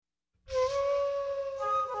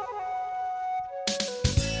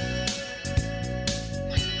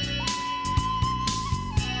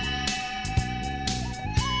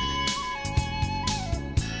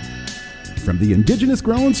from the Indigenous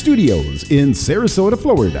Grown Studios in Sarasota,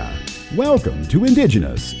 Florida. Welcome to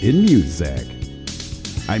Indigenous in Music.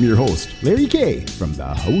 I'm your host, Larry K. from the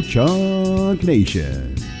Ho-Chunk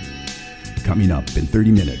Nation. Coming up in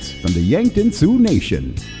 30 minutes from the Yankton Sioux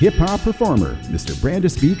Nation, hip-hop performer Mr.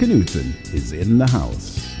 Brandis B. Knudsen is in the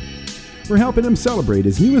house. We're helping him celebrate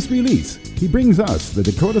his newest release. He brings us the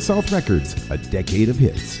Dakota South Records, a decade of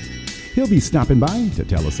hits. He'll be stopping by to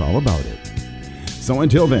tell us all about it. So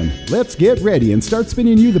until then, let's get ready and start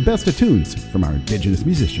spinning you the best of tunes from our Indigenous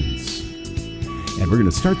musicians. And we're going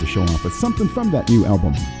to start the show off with something from that new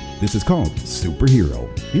album. This is called Superhero.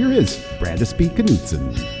 Here is Brandis B.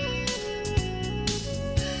 Knudsen.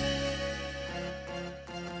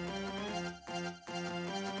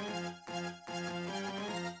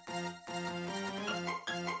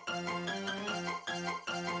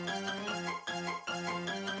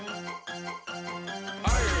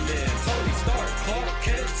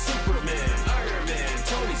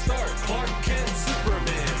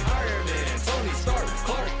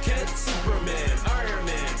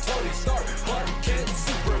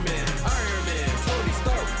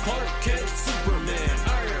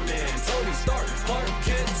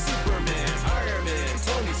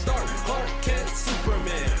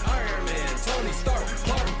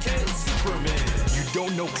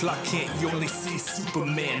 Clark Kent, you only see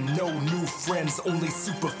Superman. No new friends, only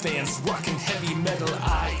super fans. Rocking heavy metal,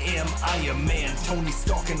 I am Iron Man. Tony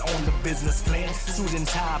Starkin on the business plan. Suit and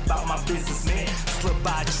tie about my businessman. Slip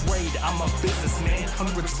by trade, I'm a businessman.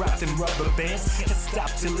 Hundreds wrapped in rubber bands. Can't stop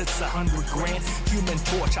till it's 100 grand. Human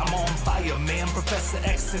Torch, I'm on fire, man. Professor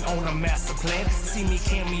X and on a master plan. See me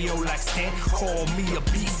cameo like Stan. Call me a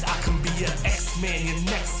beast, I can be an X-Man. Your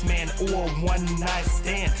next man or one night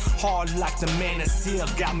stand. Hard like the Man of Steel.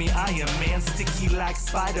 Got me Iron Man, sticky like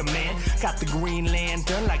Spider-Man. Got the Green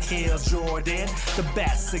Lantern like Hale Jordan. The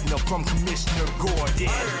bat signal from Commissioner Gordon.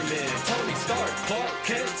 Iron Man, Tony Stark, Clark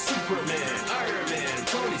Kent, Superman. Iron Man,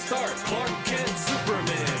 Tony Stark, Clark Kent,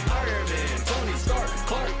 Superman. Iron Man, Tony Stark,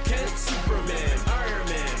 Clark Kent, Superman. Iron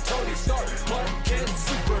Man, Tony Stark, Clark Kent,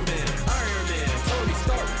 Superman. Iron Man, Tony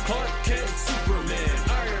Stark, Clark Kent, Superman.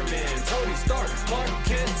 Iron Man, Tony Stark, Clark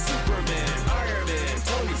Kent, Superman. Iron Man,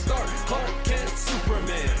 Tony Stark, Clark Kent,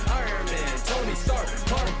 Superman. Iron Man, Tony Stark,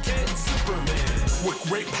 Clark Kent, Superman. With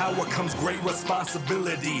great power comes great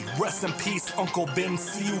responsibility. Rest in peace, Uncle Ben.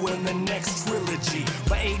 See you in the next trilogy.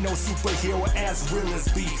 But ain't no superhero as real as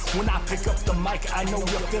B. When I pick up the mic, I know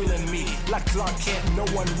you're feeling me. Like Clark Kent, no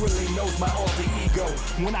one really knows my alter ego.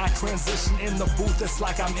 When I transition in the booth, it's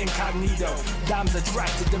like I'm incognito. Dimes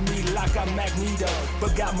attracted to me like I'm Magneto.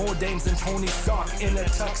 But got more dames than Tony Stark in a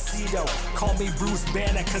tuxedo. Call me Bruce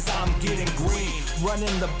Banner, cause I'm getting green.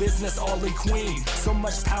 Running the business, Ollie Queen. So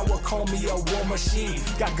much power, call me a war machine.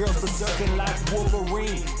 Got girls berserking like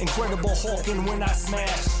Wolverine. Incredible Hulking when I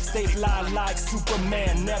smash. Stay fly like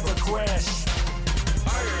Superman, never crash.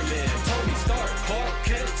 Iron Man, Tony Stark, Clark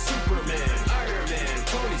Kent, Superman. Iron Man,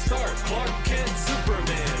 Tony Stark, Clark Kent,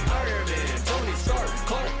 Superman. Iron Man, Tony Stark,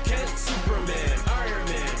 Clark Kent, Superman. Iron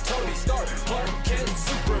Man, Tony Stark, Clark Kent,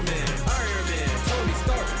 Superman. Iron Man, Tony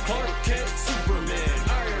Stark, Clark Kent, Superman.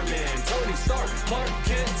 Iron Man, Tony Stark, Clark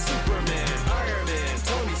Kent, Superman. Iron Man,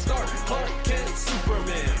 Tony Stark, Clark Kent,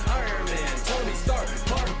 Superman. Iron Man, Tony Stark,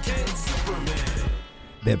 Clark Kent, Superman.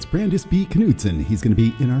 That's Brandis B. Knudsen. He's going to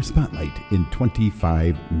be in our spotlight in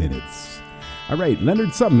 25 minutes. All right,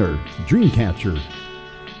 Leonard Sumner, Dreamcatcher.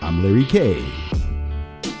 I'm Larry K.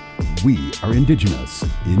 We are Indigenous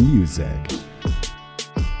in Music.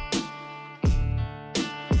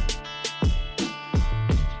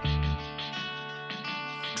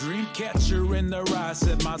 Dreamcatcher in the ride,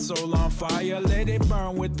 set my soul on fire. Let it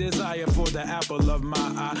burn with desire for the apple of my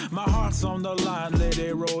eye. My heart's on the line, let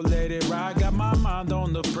it roll, let it ride. Got my mind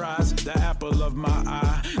on the prize, the apple of my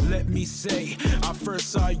eye. Let me say, I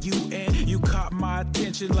first saw you and you caught my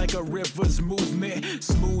attention like a river's movement.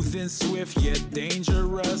 Smooth and swift, yet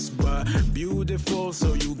dangerous, but beautiful,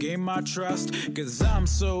 so you gain my trust. Cause I'm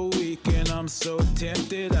so weak and I'm so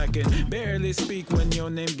tempted. I can barely speak when your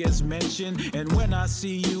name gets mentioned. And when I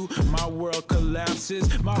see you, my world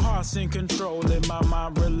collapses. My heart's in control and my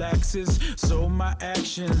mind relaxes. So my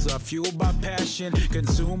actions are fueled by passion,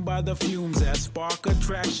 consumed by the fumes that spark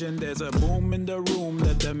attraction. There's a boom in the room,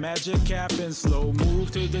 let the magic happen. Slow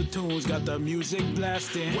move to the tunes, got the music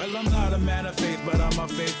blasting. Well, I'm not a man of faith, but I'm a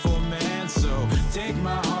faithful man. So take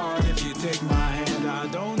my heart if you take my hand. I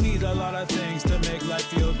don't need a lot of things to make life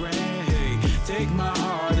feel grand. Hey, take my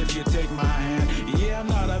heart if you take my hand. Yeah, I'm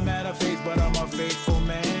not a man of faith, but I'm a faithful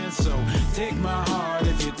man. So take my heart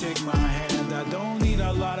if you take my hand. I don't need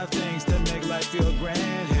a lot of things to make life feel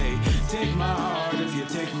grand. Hey, take my heart if you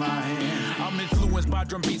take my hand. influenced by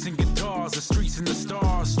drum beats and guitars, the streets and the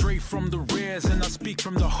stars, straight from the rares, and I speak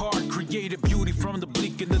from the heart. Created beauty from the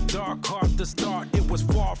bleak and the dark. Hard to start, it was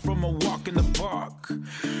far from a walk in the park,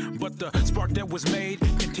 but the spark that was made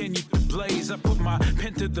continued to blaze. I put my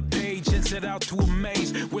pen to the page and set out to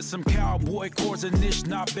amaze with some cowboy chords and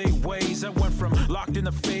Anishinaabe ways. I went from locked in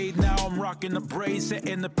the fade, now I'm rocking the braids,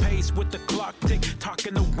 setting the pace with the clock tick,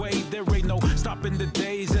 talking away. There ain't no stopping the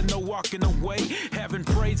days and no walking away. Haven't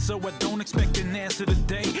prayed, so I don't expect an answer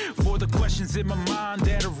today for the questions in my mind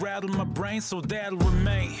that'll rattle my brain, so that'll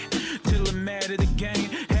remain till I'm mad at the game.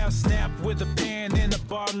 Half snap with a pen and a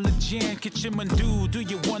bottle of gin. Kitchen Mandu, do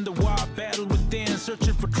you wonder why I battle within,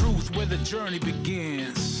 searching for truth where the journey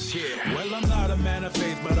begins? Yeah. Well, I'm not a man of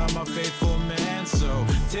faith, but I'm a faithful man. So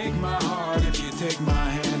take my heart if you take my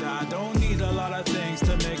hand. I don't need a lot of things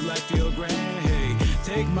to make life feel grand. Hey,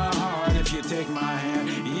 take my heart if you take my hand.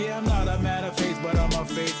 Yeah, I'm not a man of faith, but I'm a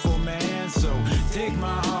faithful man. So take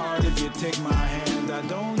my heart if you take my hand. I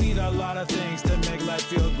don't need a lot of things to make life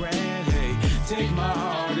feel grand. Hey, take my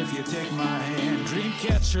heart if you take my hand.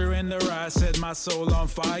 Dreamcatcher in the rise, set my soul on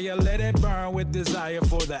fire. Let it burn with desire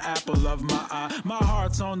for the apple of my eye. My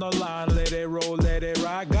heart's on the line, let it roll, let it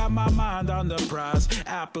ride. Got my mind on the prize,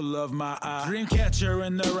 apple of my eye. Dreamcatcher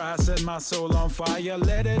in the rise, set my soul on fire.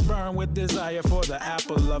 Let it burn with desire for the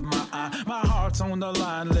apple of my eye. My heart's on the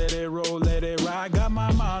line, let it roll, let it ride. Got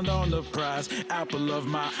my mind on the prize, apple of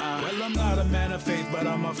my eye. Well, I'm not a man of faith, but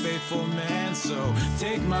I'm a faithful man. So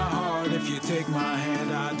take my heart if you take my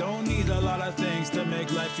hand. I don't need a lot of things to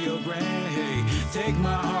make life feel grand. Hey, take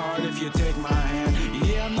my heart if you take my hand.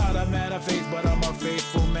 Yeah, I'm not a man of faith, but I'm a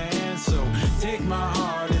faithful man. So take my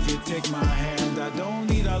heart if you take my hand. I don't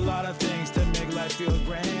need a lot of things to make life feel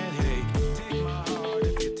grand. Hey, take my heart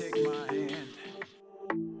if you take my hand.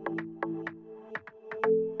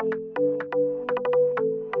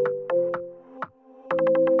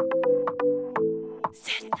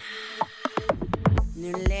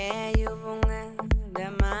 Nuleo bunga,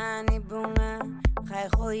 damani bunga,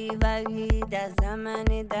 khoi bagi da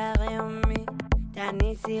zamani da reumi,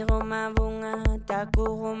 tanisi roma bunga,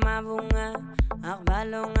 takuru mabunga,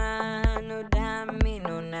 arbalonga no dami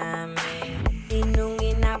no name,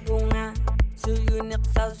 inungi na bunga, suyunik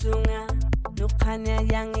sausunga, nukanya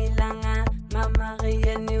yang ilanga, mama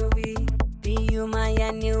ria niwi, piyuma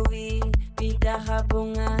ya niwi, pidaha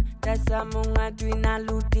bunga, dasamunga tuina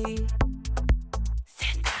ludi.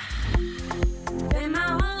 Spend my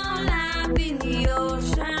whole life in the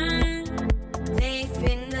ocean, safe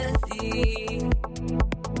in the sea.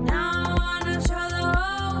 Now I wanna show the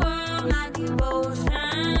whole world my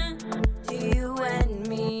devotion to you and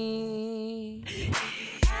me.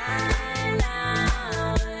 I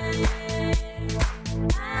love it.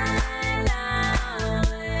 I love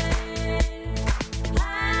it. I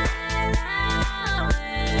love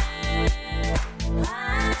it. I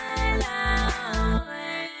love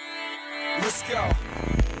it. Let's go.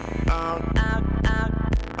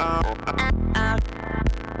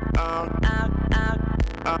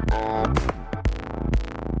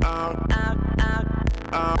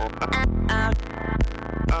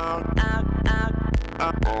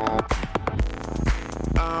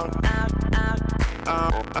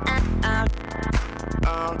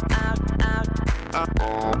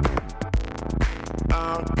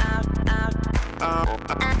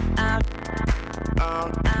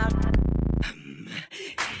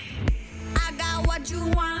 I got what you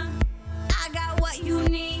want, I got what you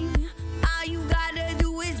need. All you gotta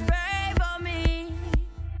do is pray for me.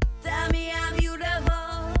 Tell me I'm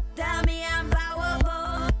beautiful, tell me I'm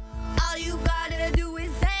powerful. All you gotta do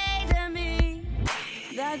is say to me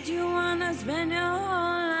that you wanna spend your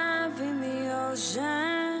whole life in the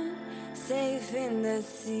ocean, safe in the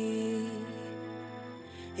sea.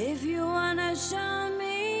 If you wanna show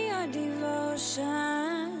me your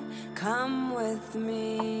devotion, come with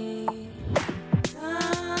me.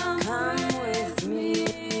 Come with me.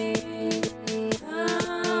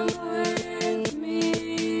 Come with me.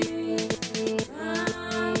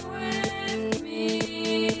 Come with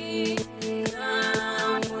me.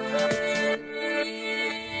 Come with me.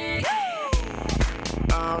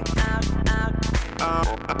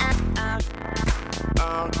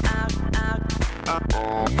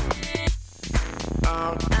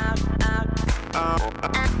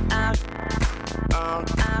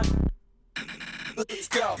 Let's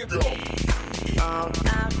go.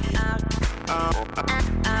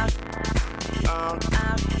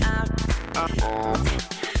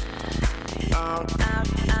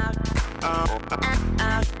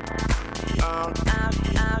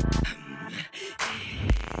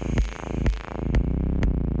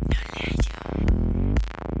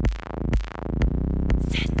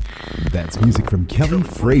 That's music from Kelly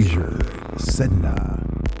Frazier, Sedna.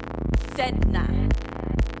 Sedna.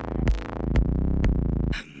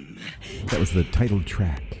 That was the title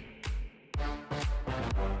track.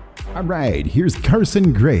 All right, here's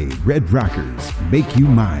Carson Gray, Red Rockers, Make You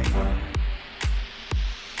Mine.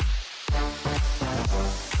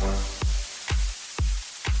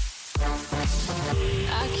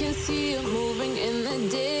 I can see you moving in the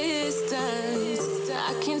distance.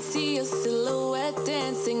 I can see your silhouette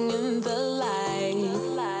dancing in the light.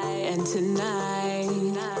 And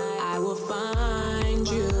tonight, I will find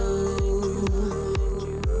you.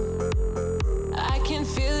 I can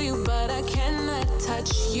feel you, but I cannot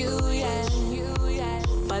touch you yet.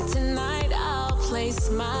 But tonight, I'll place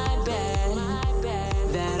my bet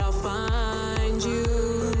that I'll find you.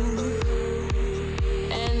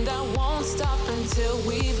 And I won't stop until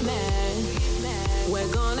we've met.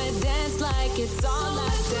 We're gonna dance like it's all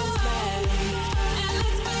last dance bad. And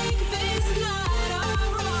let's make this night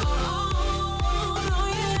our own, oh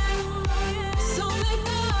yeah. So let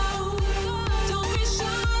go, don't be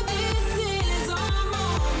shy, this is our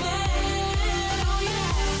moment, oh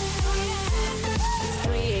yeah. It's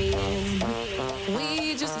 3 a.m.,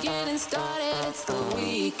 we just getting started, it's the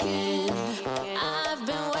weekend. I've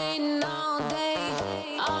been waiting all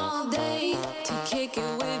day to kick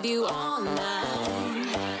it with you all night.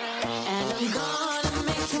 And I'm gonna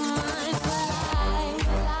make you mine for life,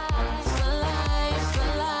 for life, for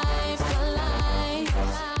life, for life,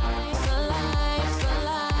 for life, for life, for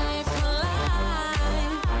life,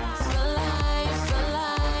 for life, for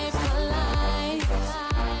life, for life.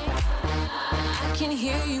 I can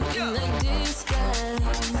hear you in the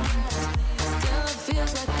distance. Still it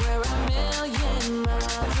feels like we're a million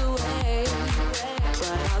miles away.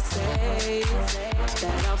 But I'll say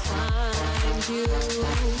that I'll find you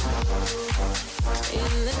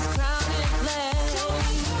in this crowded place.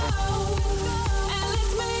 And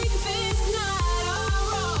let's make this night our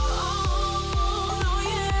own, oh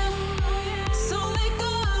yeah. So let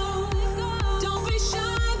go, don't be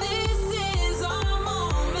shy, this is our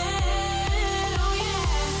moment, oh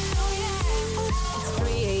yeah. It's 3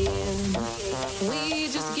 a.m., we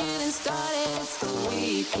just getting started, it's the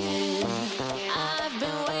weekend. I've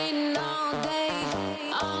been waiting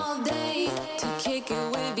all day to kick it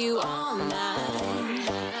with you all night.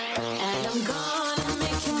 And I'm gonna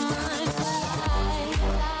make you mine for life,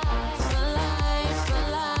 for life, for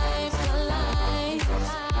life, for life,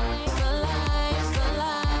 for life, for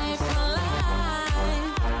life, for life,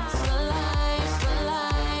 for life, for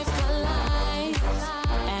life, for life.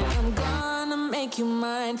 And I'm gonna make you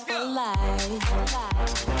mine for life, for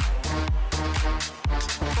life,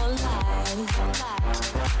 for life, for life.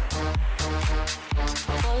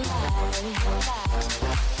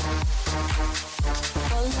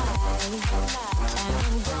 And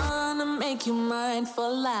I'm gonna make you mine for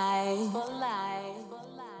life, for life, for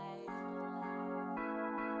life.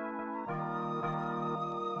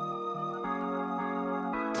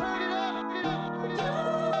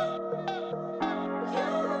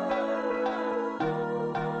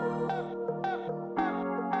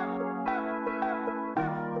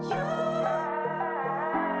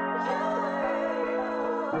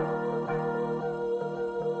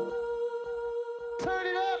 Turn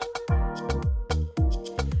it up,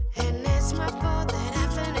 And it's my fault that I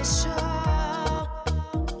finished short.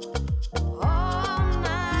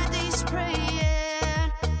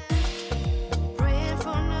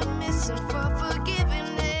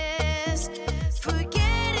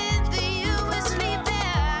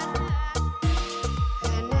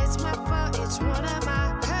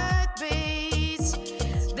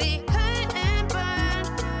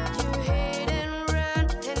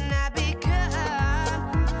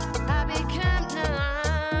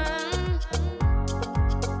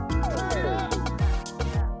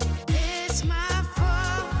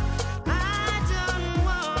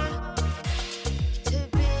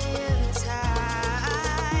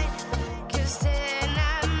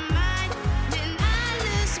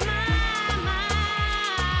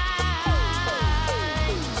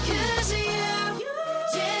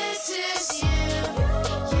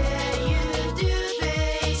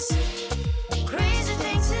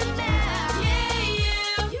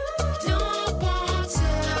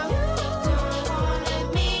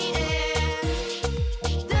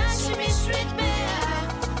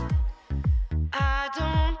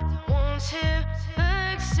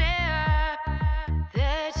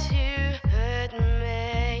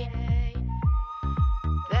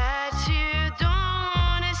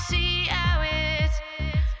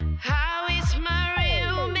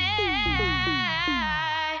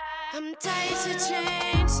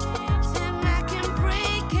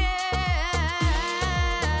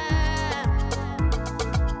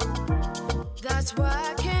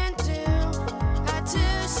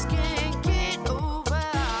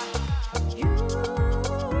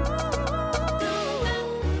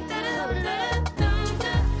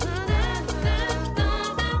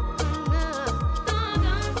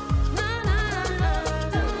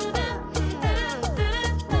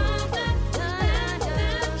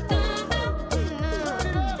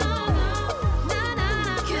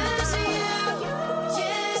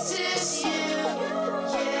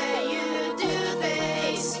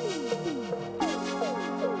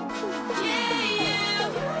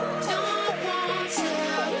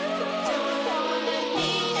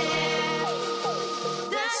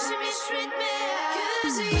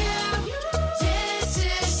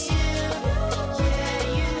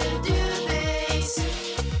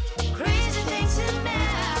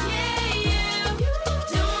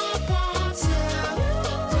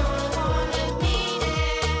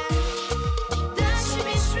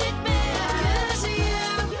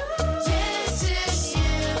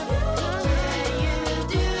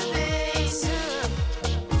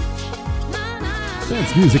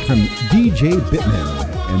 That's music from DJ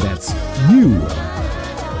Bittman, and that's You.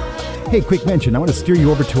 Hey, quick mention, I want to steer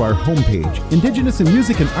you over to our homepage, Indigenous in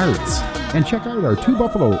Music and Arts, and check out our Two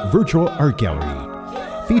Buffalo Virtual Art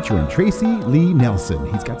Gallery, featuring Tracy Lee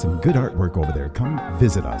Nelson. He's got some good artwork over there. Come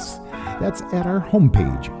visit us. That's at our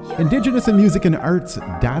homepage,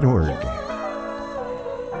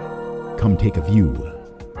 indigenousinmusicandarts.org. Come take a view.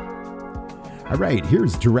 All right,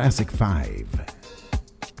 here's Jurassic 5.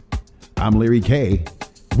 I'm Larry K.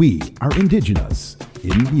 We are Indigenous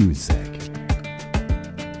in Music.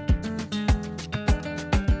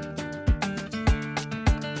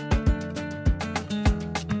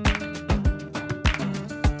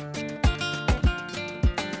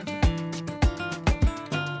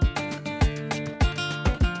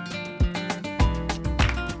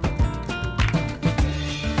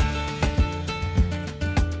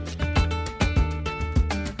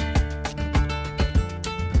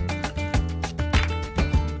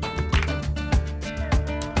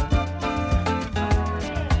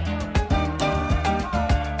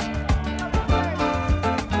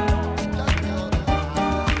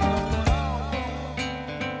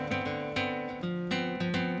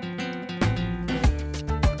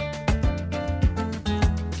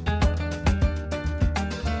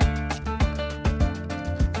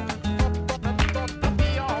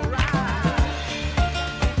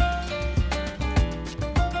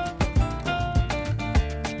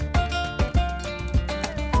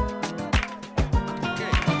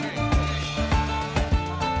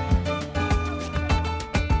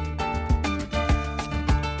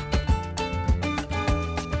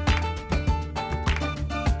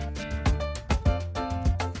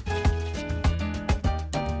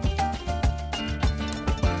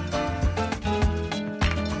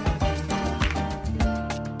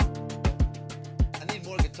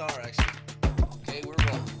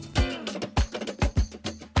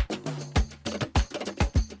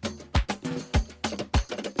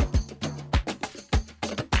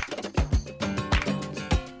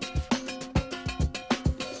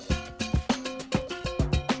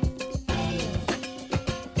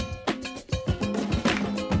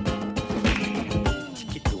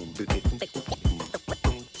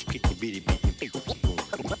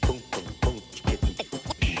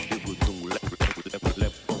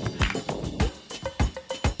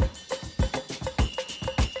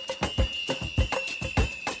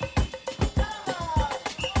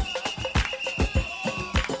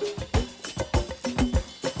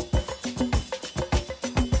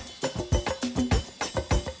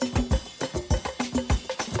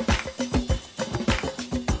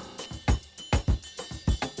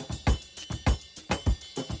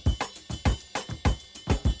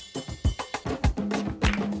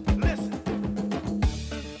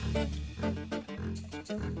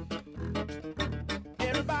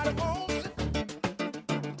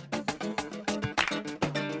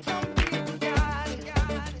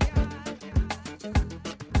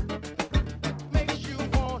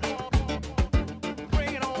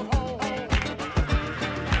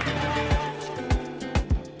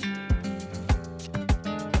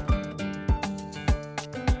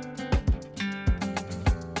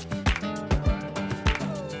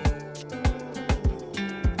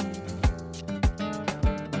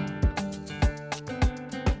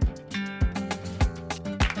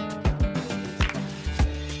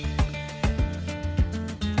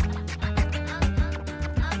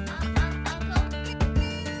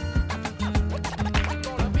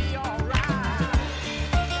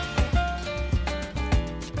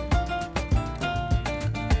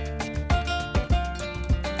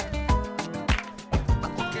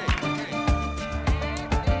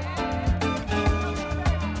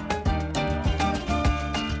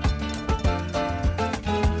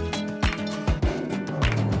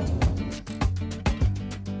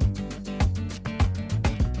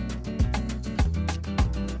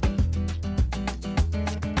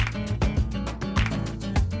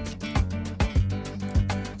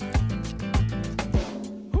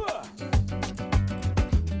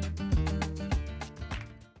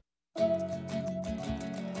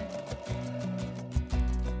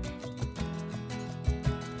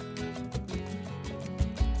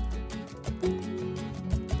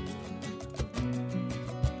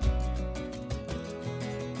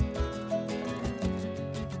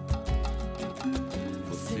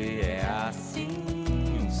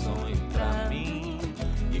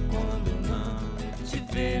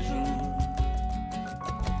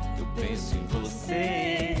 penso em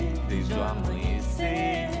você desde o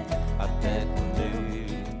amanhecer até quando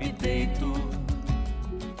eu me deito.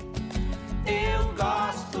 Eu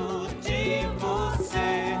gosto de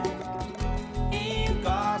você e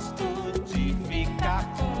gosto de ficar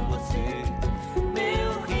com você.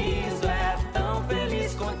 Meu riso é tão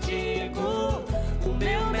feliz contigo. O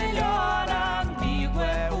meu melhor amigo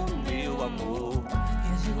é o meu amor. E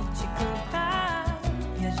a gente cantar,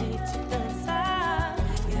 e a gente dançar,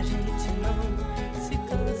 e a gente não se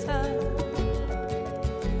cansa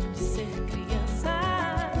de ser criança.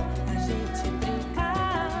 A gente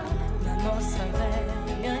brincar na nossa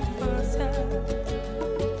velha infância.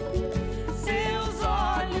 Seus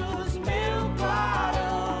olhos, meu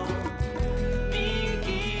clarão, me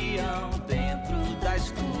guiam dentro da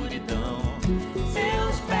escuridão.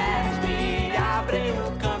 Seus pés me abrem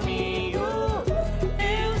o caminho.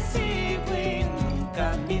 Eu sigo e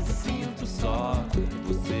nunca me sinto só.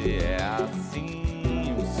 Você é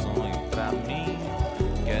assim, um sonho pra mim.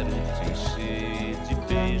 Quero te encher de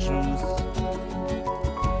beijos.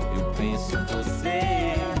 Eu penso em você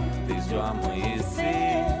desde o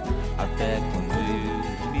amanhecer até quando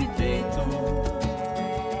eu me deito.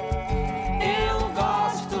 Eu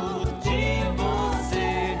gosto de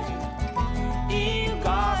você e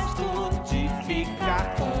gosto de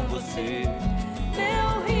ficar com você. Meu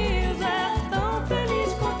riso é tão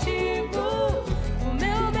feliz contigo. O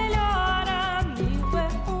meu melhor amigo é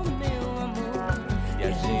o meu amor. E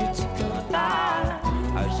a gente cantar,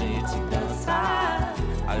 a gente dançar,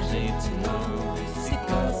 a gente não se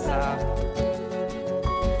cansa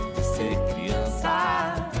de ser criança.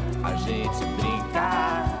 A gente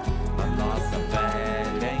brincar na nossa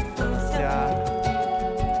velha infância.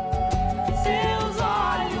 Seus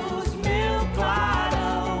olhos, meu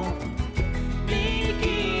clarão, me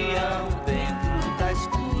guiam dentro da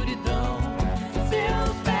escuridão.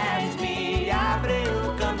 Seus pés me abrem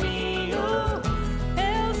o caminho.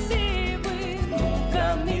 Eu sigo e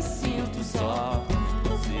Nunca me sinto só.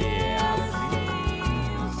 Você é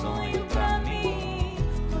assim, um sonho pra mim.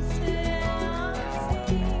 você é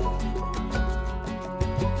assim.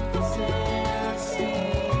 Você é assim,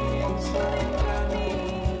 um sonho pra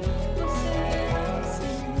mim. Você é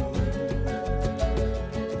assim.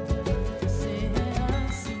 Você é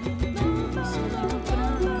assim, um sonho pra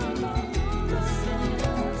mim. Você é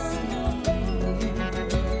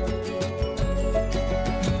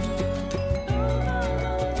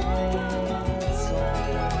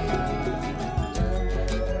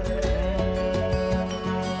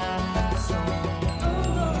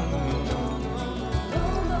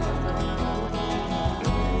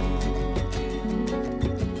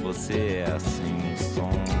Você é assim, um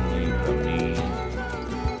sonho pra mim.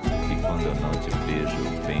 E quando eu não te vejo,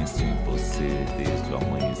 eu penso em você desde o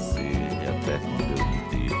amanhecer e até quando eu me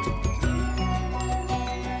deito.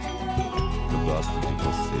 Eu gosto de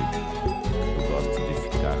você, eu gosto de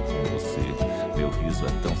ficar com você. Meu riso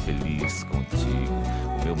é tão feliz contigo.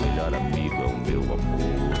 O meu melhor amigo é o meu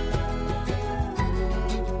amor.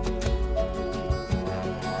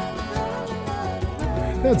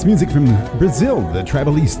 That's music from Brazil, the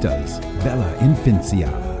Tribalistas, Bella Infancia.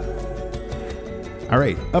 All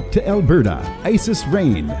right, up to Alberta, Isis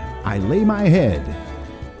Rain, I Lay My Head.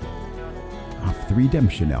 Off the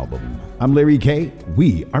Redemption album. I'm Larry K.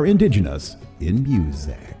 We are Indigenous in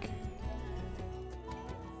Music.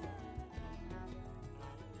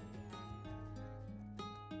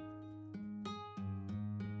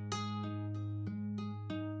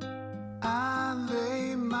 I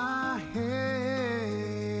lay my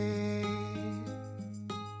head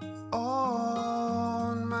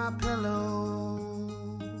on my pillow,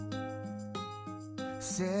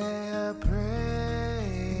 say a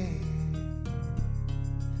prayer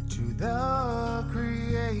to the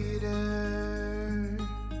Creator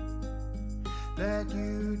that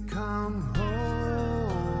you'd come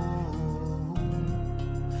home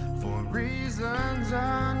for reasons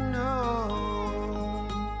unknown.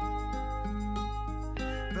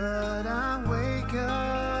 But I wake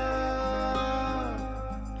up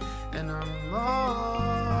and I'm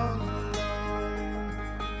all alone.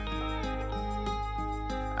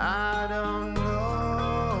 I don't know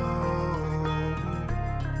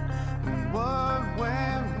what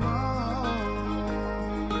went wrong.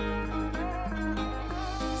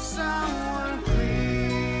 Someone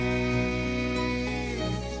please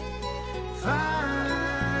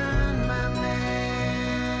find my man.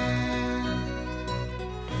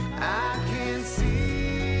 I can't see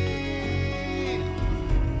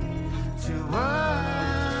to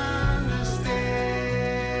understand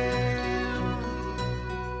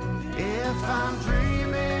if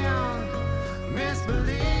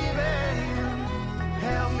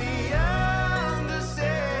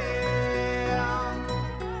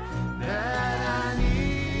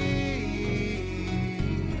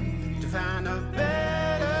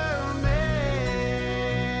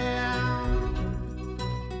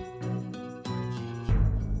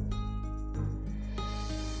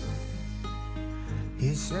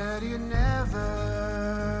He said he'd never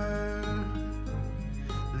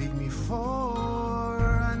leave me for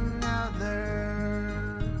another.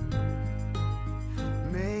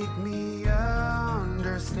 Make me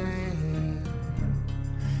understand.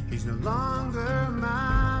 He's no longer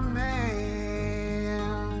my man.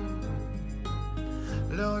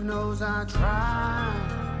 Lord knows I tried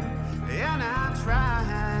and I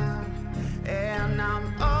tried, and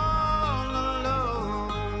I'm all alone.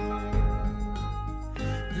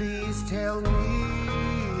 Please tell me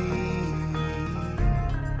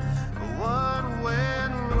what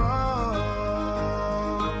went wrong.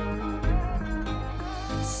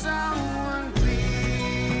 Someone please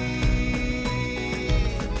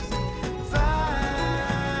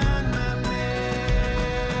find my man.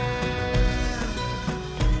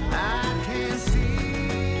 I can't seem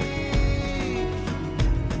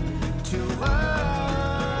to understand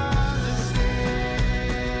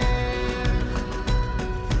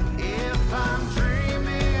if I'm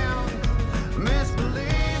dreaming,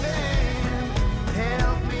 misbelieving.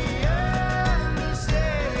 Help me understand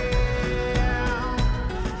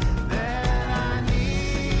that I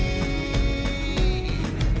need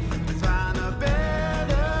to find a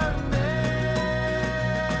better man.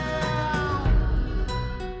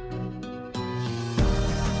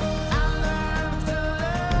 I learned to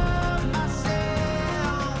love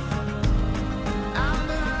myself. I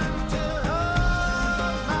learned to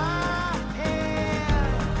hold my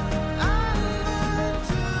head. I learned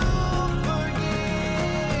to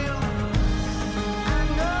forgive. I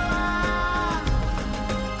know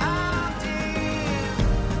I did.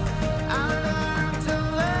 I learned to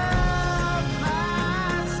love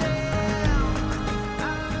myself.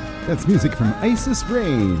 That's music from Isis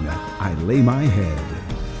Rain, I Lay My Head.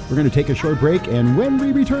 We're going to take a short break, and when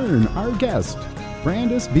we return, our guest,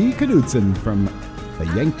 Brandis B. Knudsen from the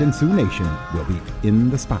Yankton Sioux Nation, will be in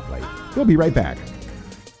the spotlight. We'll be right back.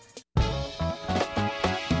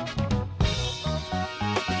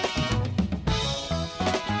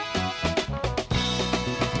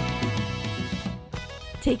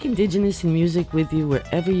 Take Indigenous in music with you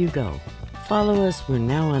wherever you go. Follow us. We're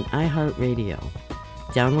now on iHeartRadio.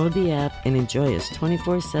 Download the app and enjoy us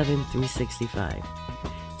 24/7, 365.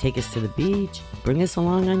 Take us to the beach. Bring us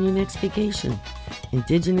along on your next vacation.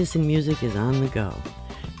 Indigenous in music is on the go.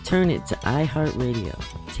 Turn it to iHeartRadio.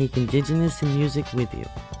 Take Indigenous in music with you.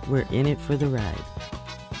 We're in it for the ride.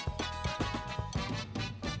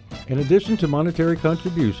 In addition to monetary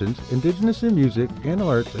contributions, Indigenous in Music and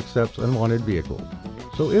Arts accepts unwanted vehicles.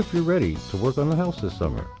 So if you're ready to work on the house this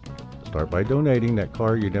summer, start by donating that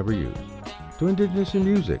car you never used to Indigenous in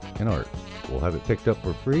Music and Arts. We'll have it picked up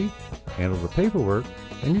for free, handle the paperwork,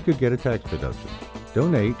 and you could get a tax deduction.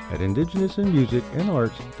 Donate at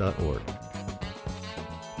indigenousinmusicandarts.org.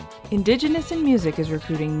 Indigenous in Music is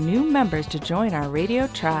recruiting new members to join our radio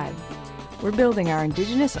tribe. We're building our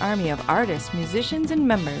Indigenous army of artists, musicians, and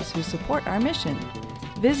members who support our mission.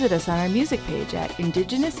 Visit us on our music page at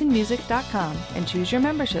indigenousinmusic.com and choose your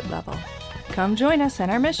membership level. Come join us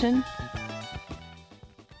in our mission.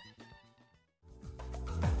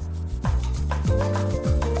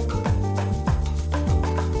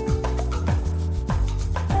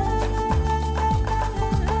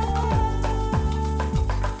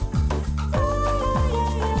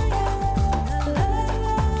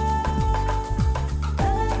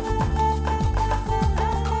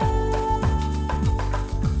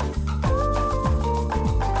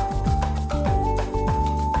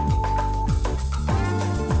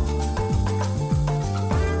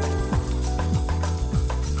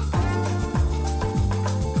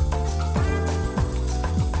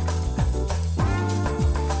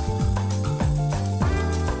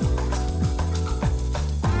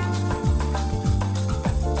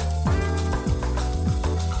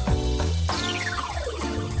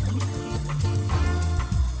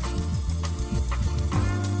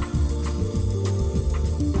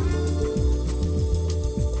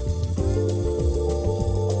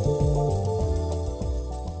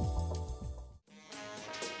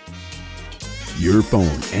 Your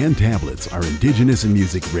phone and tablets are Indigenous in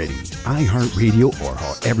Music ready. iHeartRadio or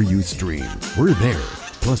however you stream. We're there.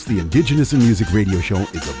 Plus, the Indigenous in Music radio show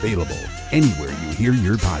is available anywhere you hear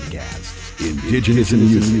your podcasts. Indigenous in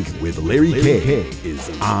Music with Larry K is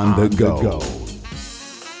on the go.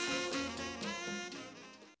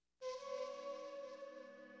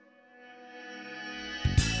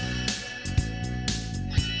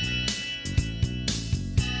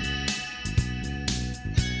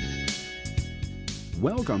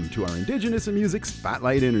 Welcome to our Indigenous in Music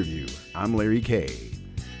Spotlight interview. I'm Larry K.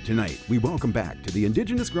 Tonight, we welcome back to the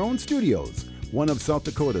Indigenous Grown Studios one of South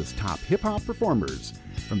Dakota's top hip-hop performers.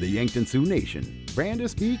 From the Yankton Sioux Nation,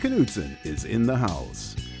 Brandis B. Knudsen is in the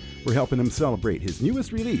house. We're helping him celebrate his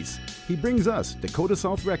newest release. He brings us Dakota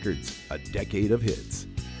South Records, a decade of hits.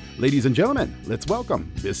 Ladies and gentlemen, let's welcome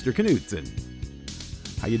Mr. Knudsen.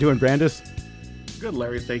 How you doing, Brandis? Good,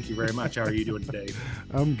 Larry. Thank you very much. How are you doing today?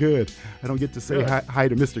 I'm good. I don't get to say hi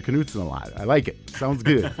to Mr. Knudsen a lot. I like it. Sounds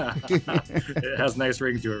good. It has a nice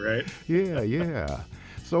ring to it, right? Yeah.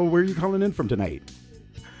 So where are you calling in from tonight?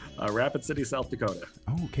 Rapid City, South Dakota.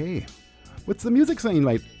 Okay. What's the music scene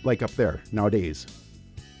like up there nowadays?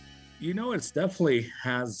 You know, it's definitely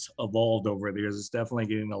has evolved over the years. It's definitely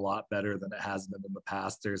getting a lot better than it has been in the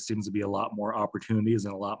past. There seems to be a lot more opportunities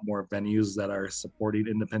and a lot more venues that are supporting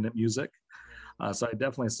independent music. So I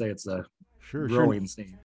definitely say it's a growing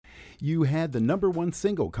scene. You had the #1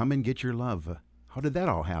 single, Come and Get Your Love. How did that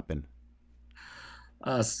all happen?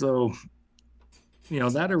 So,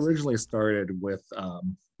 that originally started with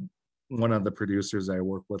one of the producers I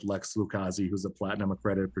work with, Lex Lucchesi, who's a platinum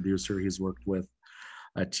accredited producer. He's worked with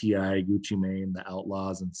T.I., Gucci Mane, The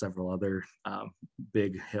Outlaws, and several other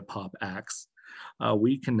big hip hop acts.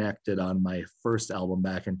 We connected on my first album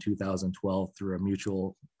back in 2012 through a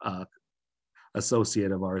mutual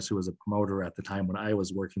associate of ours who was a promoter at the time when I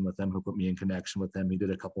was working with him, who put me in connection with him. He did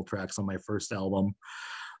a couple tracks on my first album.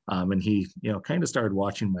 And he, kind of started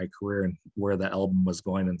watching my career and where the album was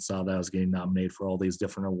going and saw that I was getting nominated for all these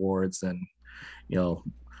different awards and,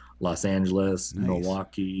 Los Angeles, nice.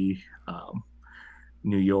 Milwaukee,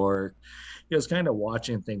 New York. He was kind of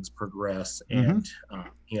watching things progress, and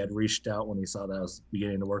he had reached out when he saw that I was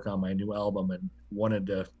beginning to work on my new album and wanted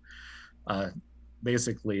to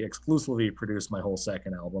basically exclusively produce my whole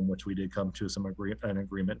second album, which we did come to an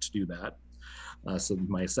agreement to do that. So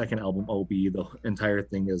my second album, OB, the entire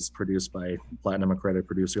thing is produced by platinum accredited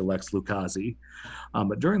producer Lex Lucchesi.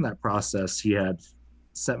 But during that process, he had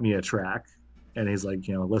sent me a track, and he's like,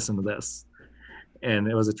 listen to this. And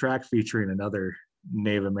it was a track featuring another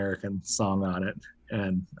Native American song on it.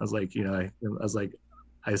 And I was like,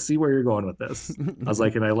 I see where you're going with this. I was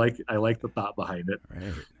like, and I like the thought behind it.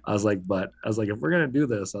 Right. I was like, if we're gonna do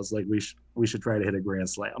this, I was like, we should try to hit a grand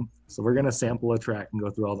slam. So we're gonna sample a track and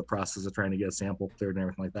go through all the process of trying to get a sample cleared and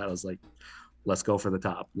everything like that. I was like, let's go for the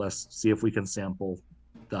top. Let's see if we can sample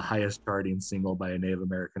the highest charting single by a Native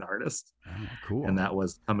American artist. Oh, cool. And that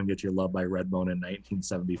was "Come and Get Your Love" by Redbone in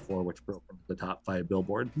 1974, which broke into the top 5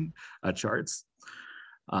 Billboard charts.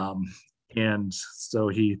 And so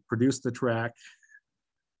he produced the track.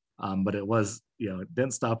 But it was, it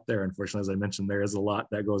didn't stop there. Unfortunately, as I mentioned, there is a lot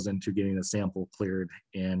that goes into getting a sample cleared.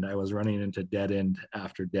 And I was running into dead end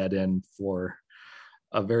after dead end for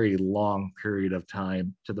a very long period of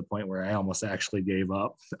time, to the point where I almost actually gave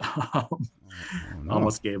up.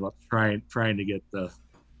 Almost gave up trying to get the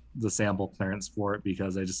sample clearance for it,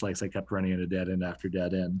 because I kept running into dead end after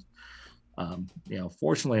dead end.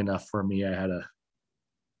 Fortunately enough for me, I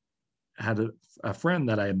had a friend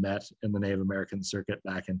that I met in the Native American circuit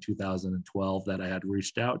back in 2012 that I had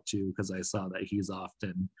reached out to, because I saw that he's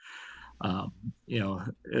often,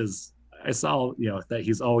 I saw, that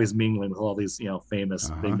he's always mingling with all these,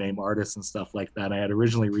 famous big name artists and stuff like that. I had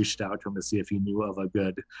originally reached out to him to see if he knew of a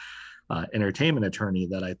good entertainment attorney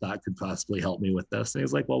that I thought could possibly help me with this. And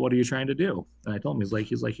he's like, well, what are you trying to do? And I told him,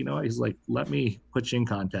 he's like, let me put you in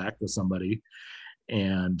contact with somebody.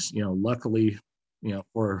 And, luckily,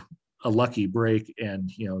 for a lucky break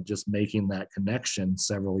and, just making that connection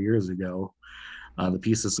several years ago, the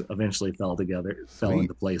pieces eventually fell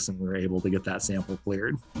into place, and we were able to get that sample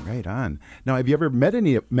cleared. Right on. Now, have you ever met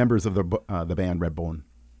any members of the band Redbone?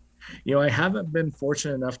 I haven't been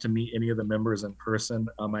fortunate enough to meet any of the members in person.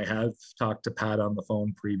 I have talked to Pat on the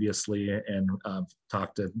phone previously, and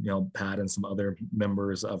talked to Pat and some other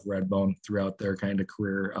members of Redbone throughout their kind of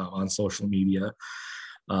career on social media.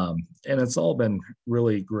 And it's all been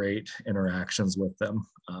really great interactions with them.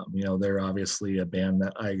 They're obviously a band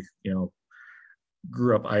that I,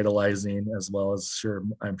 grew up idolizing, as well as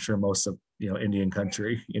I'm sure most of, Indian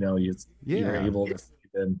country, you're able to see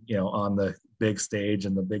them, on the big stage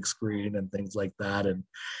and the big screen and things like that. And,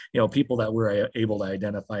 people that we're able to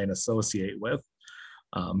identify and associate with.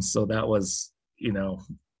 So that was,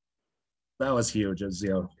 that was huge, as,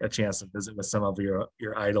 a chance to visit with some of your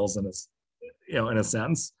idols in a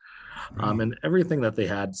sense. And everything that they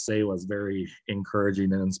had to say was very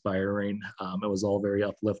encouraging and inspiring. It was all very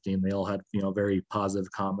uplifting. They all had, very positive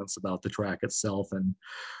comments about the track itself. And,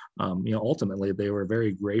 ultimately they were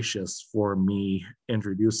very gracious for me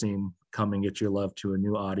introducing Come and Get Your Love to a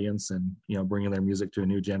new audience, and, bringing their music to a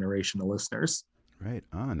new generation of listeners. Right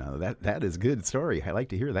on. Now that is a good story. I like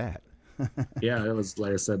to hear that. Yeah, it was,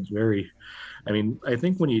 like I said, I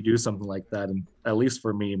think when you do something like that, and at least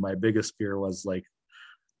for me, my biggest fear was like,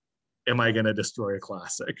 am I going to destroy a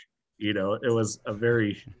classic? It was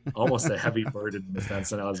almost a heavy burden in a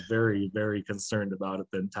sense. And I was very, very concerned about it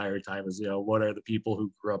the entire time is, what are the people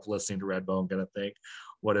who grew up listening to Redbone going to think?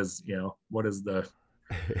 What is the,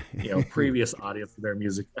 previous audience for their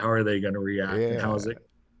music? How are they going to react? Yeah. And how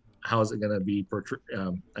is it going to be,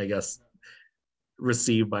 I guess,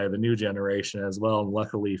 received by the new generation as well? And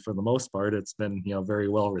luckily, for the most part, it's been, very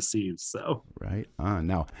well received. So right on.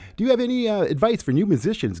 Now, do you have any advice for new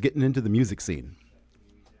musicians getting into the music scene?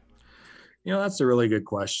 That's a really good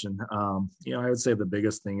question. I would say the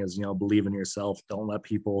biggest thing is, believe in yourself. Don't let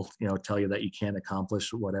people, tell you that you can't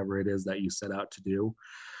accomplish whatever it is that you set out to do.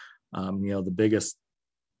 The biggest,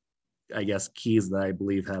 I guess, keys that I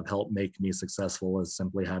believe have helped make me successful is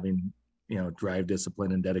simply having, drive,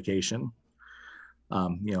 discipline, and dedication.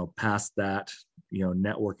 Past that,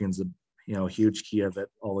 networking's a huge key of it.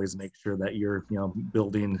 Always make sure that you're,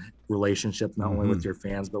 building relationships, not only with your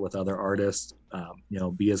fans, but with other artists.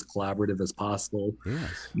 Be as collaborative as possible.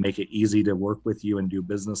 Yes. Make it easy to work with you and do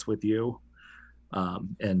business with you.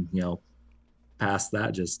 And, past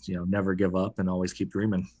that, just, never give up and always keep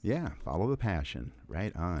dreaming. Yeah. Follow the passion.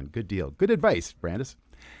 Right on. Good deal. Good advice, Brandis.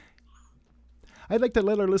 I'd like to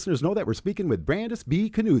let our listeners know that we're speaking with Brandis B.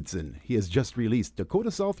 Knudsen. He has just released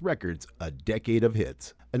Dakota South Records, A Decade of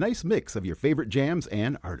Hits, a nice mix of your favorite jams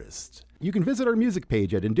and artists. You can visit our music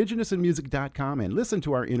page at indigenousinmusic.com and listen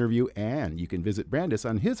to our interview, and you can visit Brandis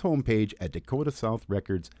on his homepage at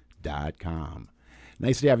dakotasouthrecords.com.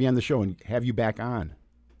 Nice to have you on the show and have you back on.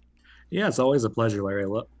 Yeah, it's always a pleasure, Larry.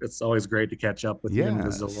 It's always great to catch up with you and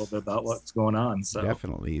visit a little bit about what's going on. So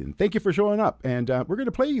definitely. And thank you for showing up. And we're going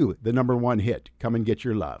to play you the number one hit, Come and Get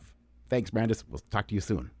Your Love. Thanks, Brandis. We'll talk to you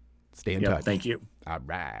soon. Stay in touch. Thank you. All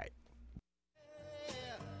right.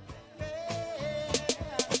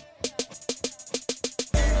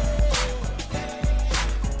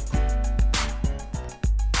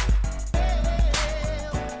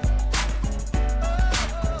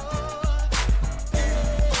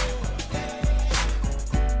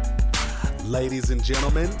 Ladies and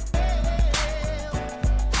gentlemen,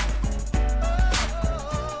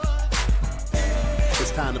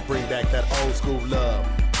 it's time to bring back that old school love,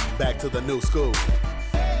 back to the new school.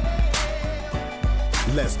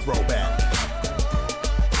 Let's throw back.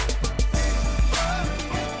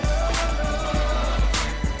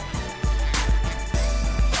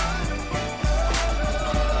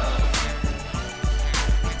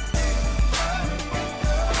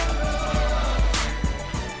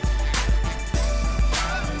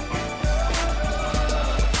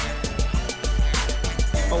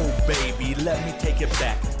 Let me take it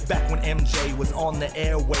back when MJ was on the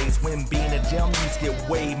airways, when being a gem used to get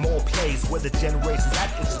way more plays. Where the generation's at,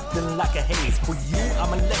 it's just feeling like a haze. For you,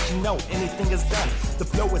 I'ma let you know anything is done. The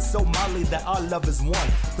flow is so molly that our love is one.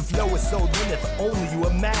 The flow is so thin if only you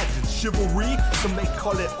imagine. Chivalry, some may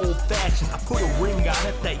call it old-fashioned. I put a ring on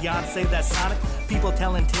it, that Beyonce, that Sonic. People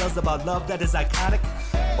telling tales about love that is iconic.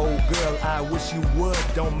 Oh girl, I wish you would.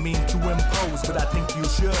 Don't mean to impose, but I think you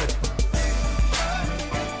should.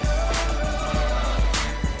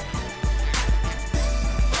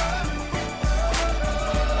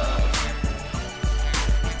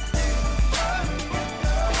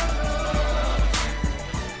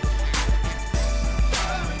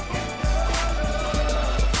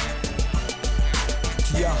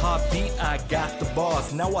 I got the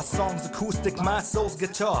bars. Now our song's acoustic, my soul's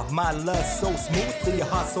guitar. My love's so smooth, feel your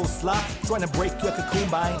heart so sly. Trying to break your cocoon,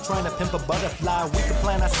 but I ain't trying to pimp a butterfly. We can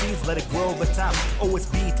plant our seeds, let it grow over time.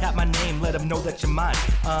 OSB, tap my name, let them know that you're mine.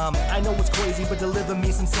 I know it's crazy, but deliver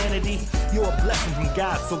me some sanity. You're a blessing from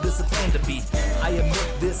God, so this is planned to be. I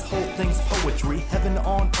admit this whole thing's poetry. Heaven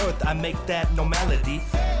on earth, I make that no melody.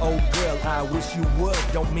 Oh girl, I wish you would.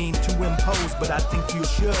 Don't mean to impose, but I think you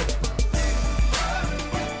should.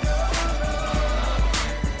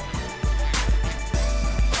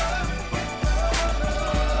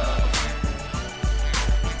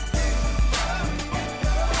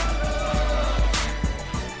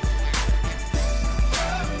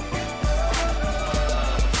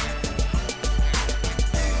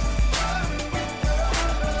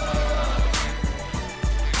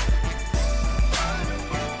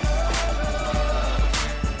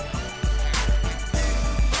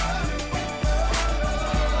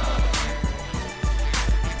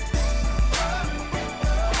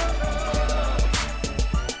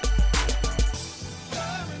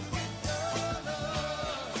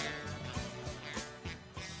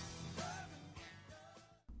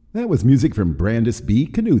 That was music from Brandis B.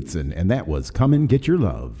 Knudsen, and that was Come and Get Your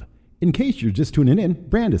Love. In case you're just tuning in,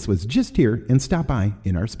 Brandis was just here and stopped by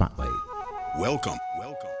in our spotlight. Welcome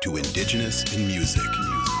to Indigenous in Music.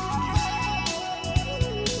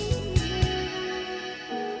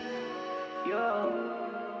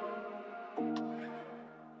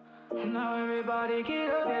 Now everybody get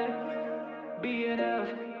up,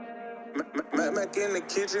 BNF. Mac in the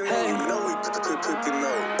kitchen, hey. You know we cooking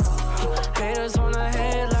up. Haters wanna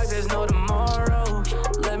hate like there's no tomorrow.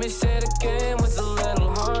 Let me say it again with a little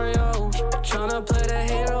Mario. Tryna play the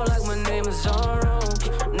hero like my name is Zorro.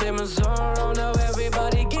 Name is Zorro, now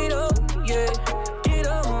everybody get up, yeah. Get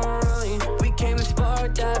up, alright. We came to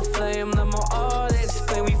spark that flame, let my art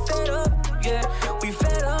explain. We fed up, yeah. We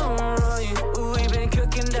fed up, alright. We been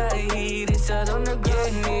cooking that heat, it's that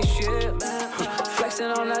underground shit.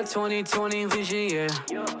 Flexing on that 2020 vision, yeah.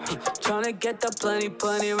 Tryna get the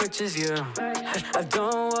plenty riches, yeah. I've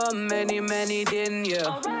done what many didn't,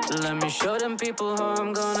 yeah. Let me show them people how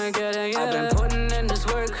I'm gonna get it, yeah. I've been putting in this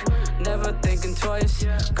work, never thinking twice.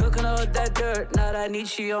 Cooking out that dirt, now that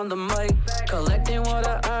Nietzsche on the mic. Collecting what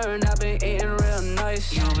I earned, I've been eating real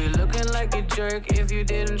nice. You'll be looking like a jerk if you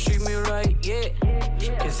didn't treat me right, yeah.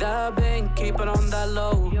 Cause I've been keeping on that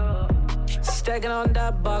low. Stacking on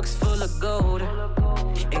that box full of gold.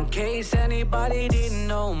 In case anybody didn't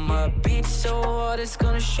know, my beat's so hard it's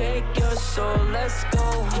gonna shake your soul. Let's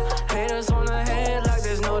go. Haters wanna hate like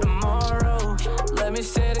there's no tomorrow. Let me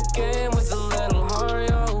say it again with a little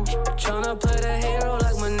Mario. Tryna play the hero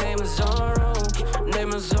like my name is Zorro.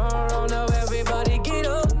 Name is Zorro, now everybody get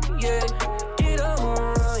up, yeah. Get up,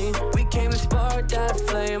 alright. We came to spark that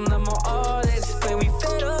flame, let my art explain. We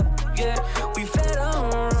fed up, yeah. We fed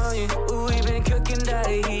up, alright. We been cooking that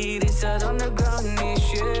heat, it's that underground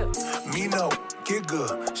shit. Mino,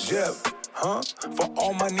 Giga, Jeb, huh? For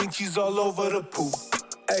all my Nietzsche's all over the poop.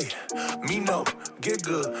 Hey, Mino,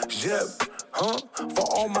 Giga, Jeb, huh? For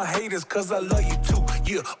all my haters, cause I love you too.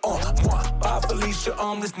 Yeah, moi. Bye, Felicia,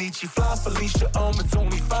 this Nietzsche fly, Felicia, it's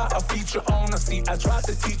only 5 I feature on. I see, I tried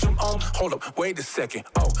to teach them, hold up, wait a second.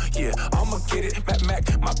 Oh, yeah, I'ma get it.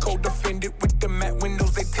 Mac, my co-defendant with the matte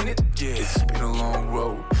windows, they tinted. Yeah, it's been a long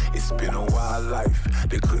road, it's been a wild life.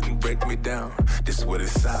 They couldn't break me down, this what it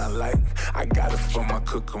sound like. I got it from my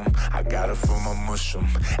cook 'em, I got it from my mush 'em.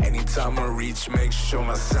 Anytime I reach, make sure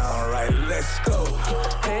my sound right. Let's go.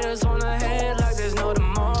 Haters wanna hate like there's no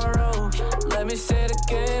tomorrow. Let me say it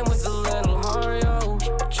again with a little Mario.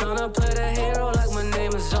 Tryna play the hero like my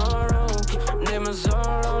name is Zorro. Name is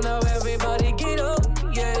Zorro, now everybody get up,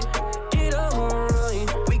 yeah. Get up, alright.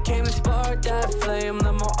 We came to spark that flame,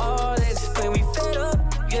 let my art explain. We fed up,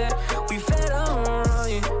 yeah. We fed up,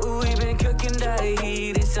 alright. We been cooking that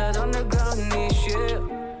heat, it's that underground shit.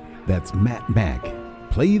 That's Matt Mac.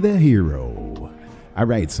 Play the hero. All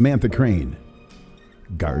right, Samantha Crane.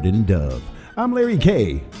 Garden Dove. I'm Larry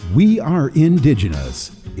K. We are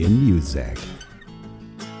Indigenous in Music.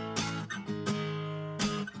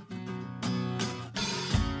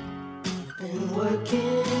 Been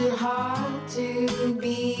working hard to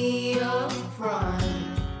be up front.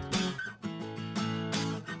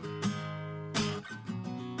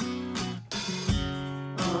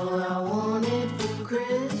 All I wanted for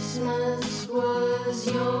Christmas was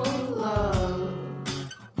your love.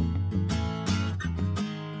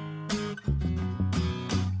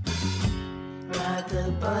 Ride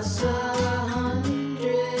the bus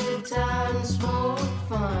 100 times for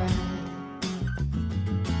fun.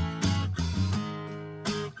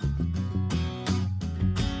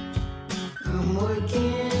 I'm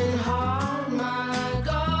working hard, my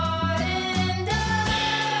garden dove,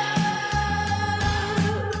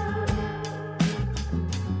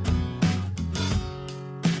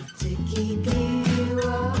 to keep you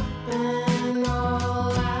up and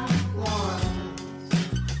all at once.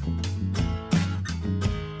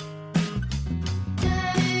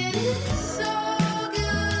 And it is so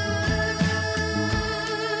good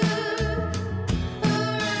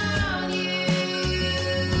around you.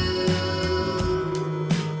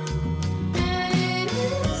 And it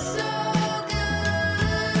is so good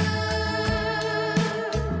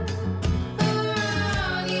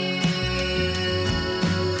around you.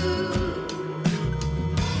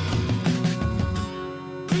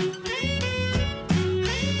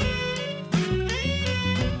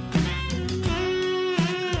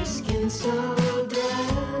 Skin so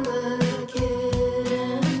delicate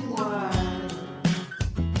and wild.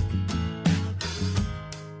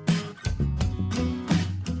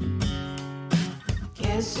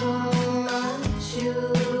 Care so much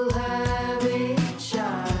you'll have a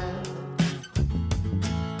child.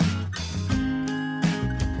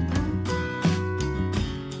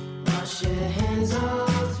 Wash your hands all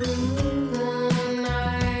through the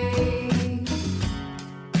night.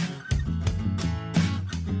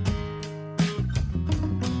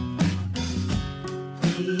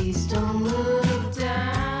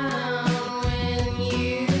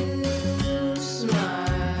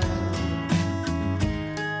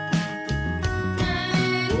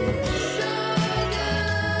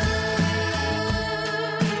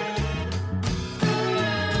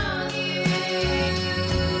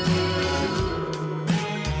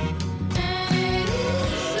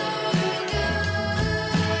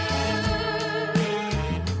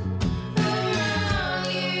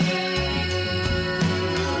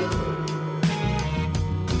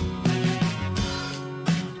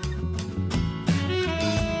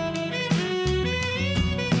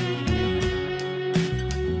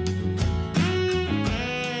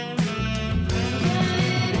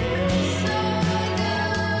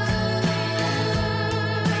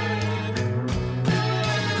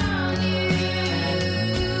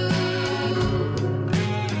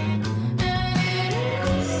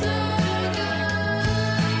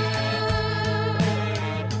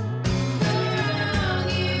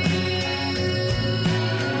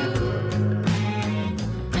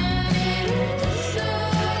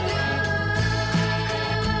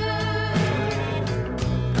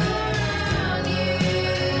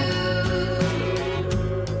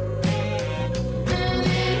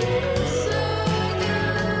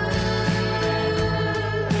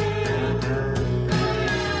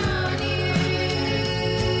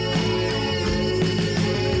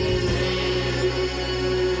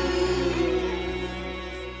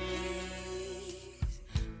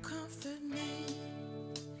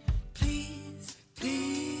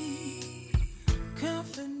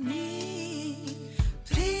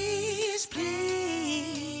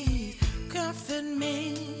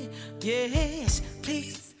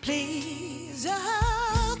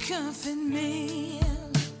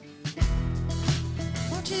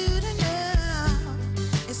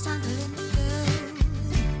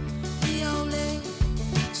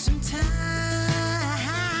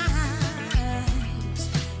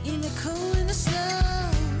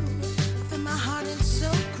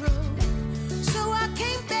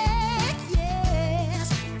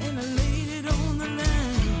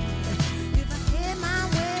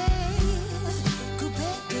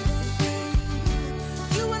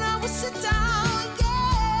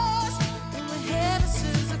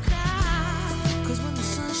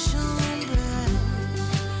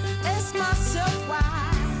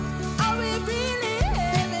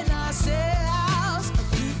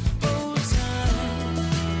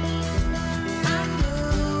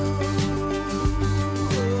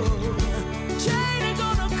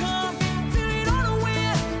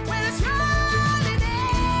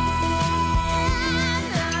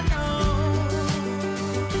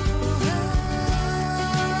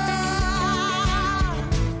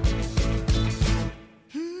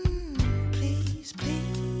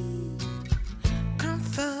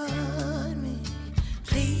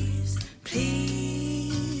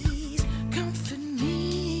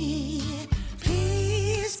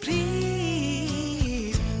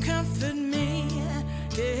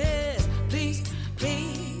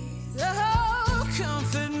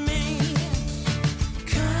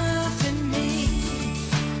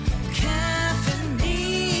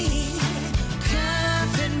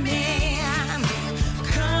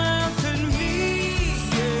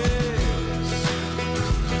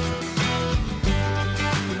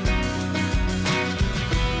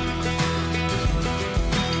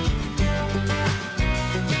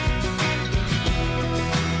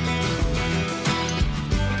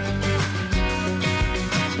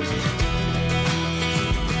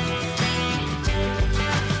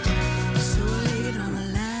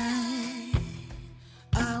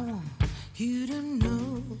 You don't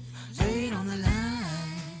know, laid on the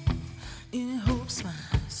line. In hopes my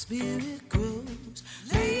spirit grows,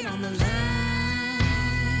 laid on the line.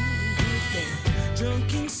 With that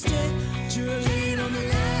drunken step, you're laid on the line.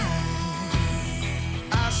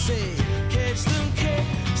 I say, catch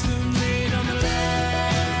them, laid on the line.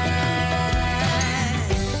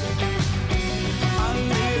 I'm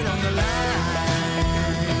laid on the line.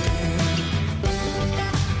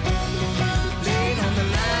 Laid on the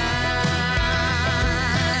line.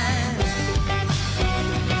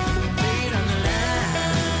 Laid on the line.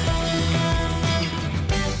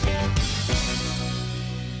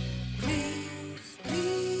 Please,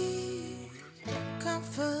 please,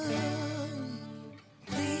 comfort.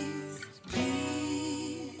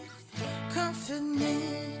 Comfort me.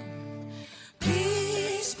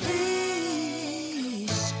 Please,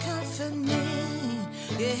 please, comfort me.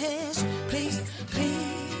 Yes, please,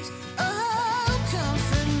 please, oh,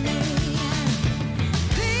 comfort me.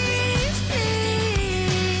 Please,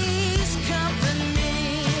 please, comfort me.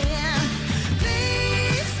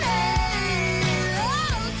 Please,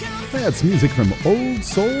 oh, comfort me. That's music from Old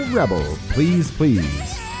Soul Rebel. Please,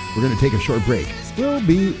 please. We're going to take a short break. We'll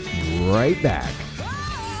be right back.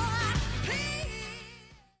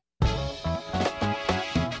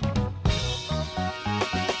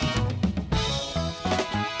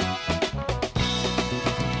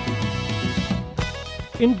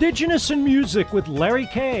 Indigenous in Music with Larry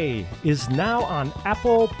K is now on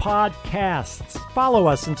Apple Podcasts. Follow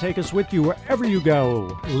us and take us with you wherever you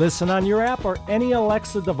go. Listen on your app or any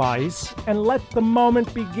Alexa device and let the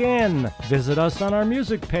moment begin. Visit us on our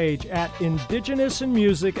music page at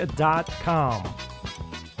indigenousinmusic.com.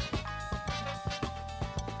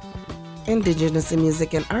 Indigenous in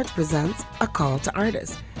Music and Arts presents A Call to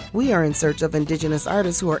Artists. We are in search of Indigenous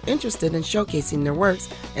artists who are interested in showcasing their works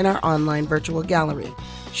in our online virtual gallery.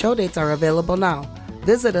 Show dates are available now.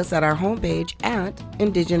 Visit us at our homepage at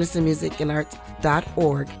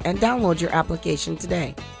indigenousinmusicandarts.org and download your application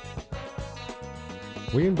today.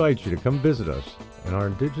 We invite you to come visit us in our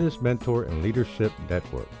Indigenous Mentor and Leadership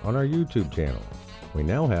Network on our YouTube channel. We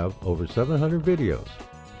now have over 700 videos.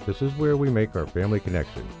 This is where we make our family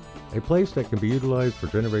connection, a place that can be utilized for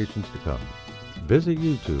generations to come. Visit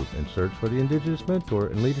YouTube and search for the Indigenous Mentor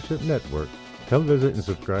and Leadership Network. Come visit and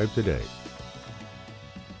subscribe today.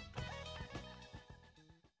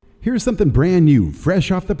 Here's something brand new, fresh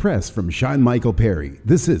off the press from Sean Michael Perry.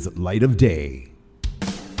 This is Light of Day.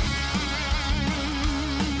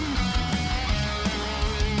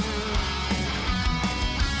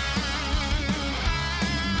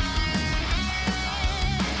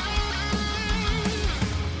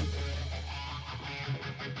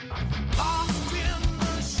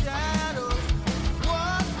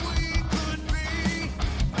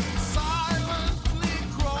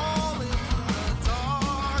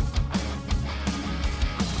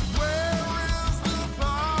 Where is the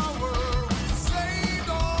power?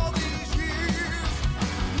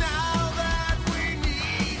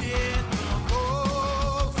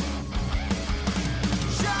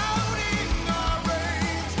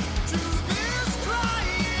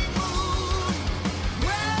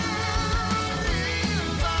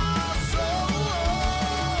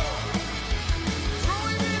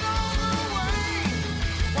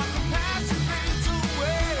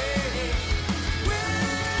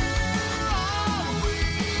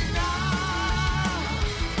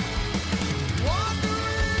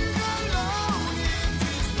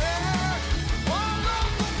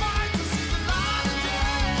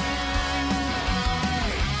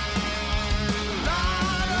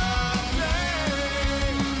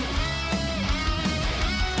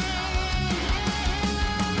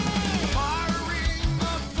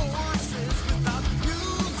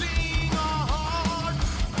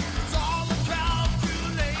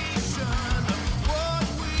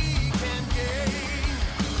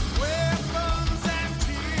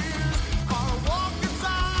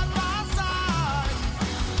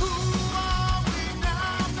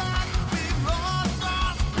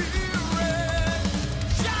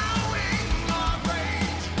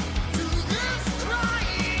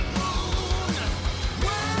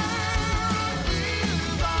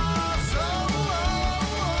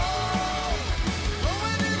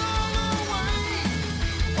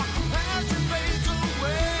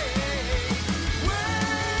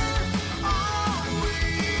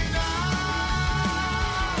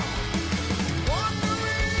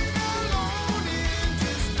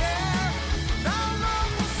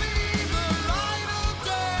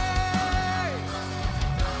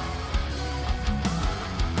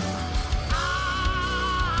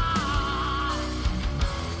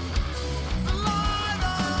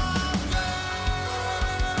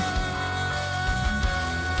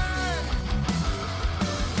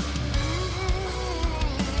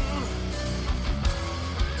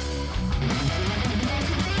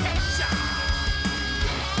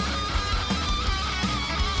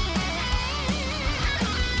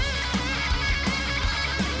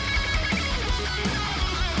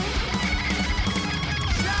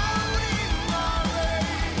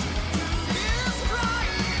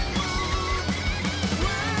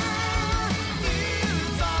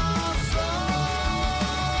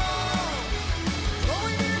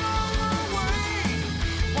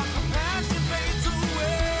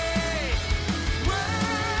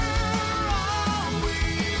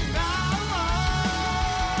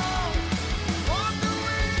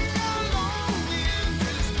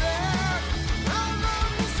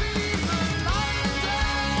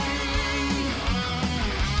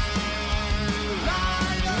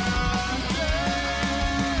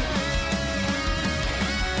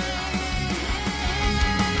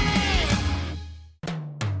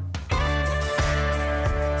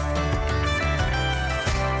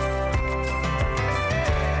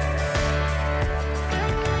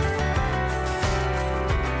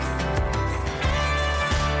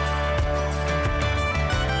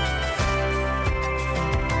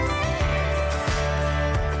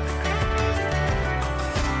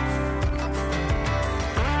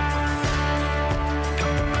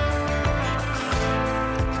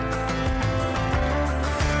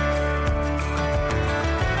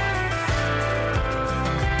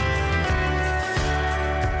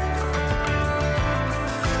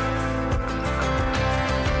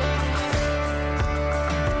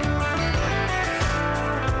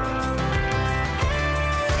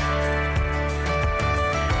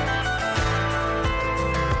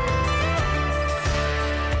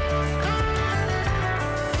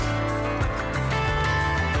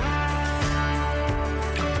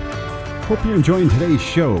 Hope you're enjoying today's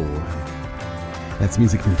show. That's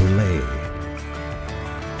music from Burley.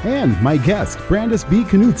 And my guest, Brandis B.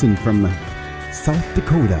 Knudsen from South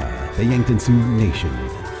Dakota, the Yankton Sioux Nation.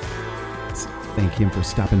 Thank him for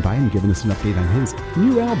stopping by and giving us an update on his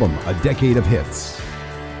new album, A Decade of Hits.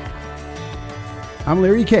 I'm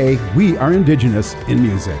Larry K. We are Indigenous in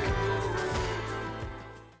Music.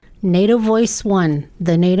 Native Voice One,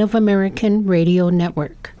 the Native American Radio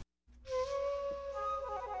Network.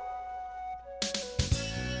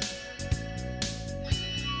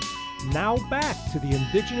 Now back to the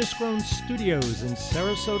Indigenous Grown Studios in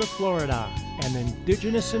Sarasota, Florida, and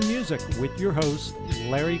Indigenous in Music with your host,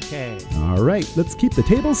 Larry K. All right, let's keep the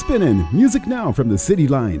table spinning. Music now from the City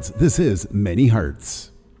Lines. This is Many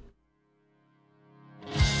Hearts.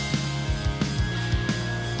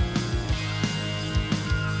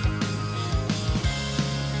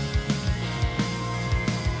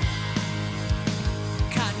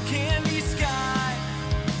 Cotton candy sky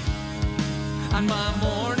on my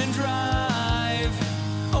morning drive.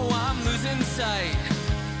 Oh, I'm losing sight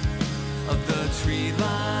of the tree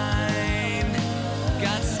line.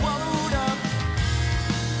 Got swallowed up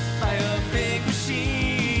by a big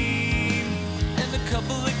machine and a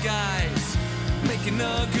couple of guys making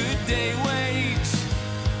a good day wage.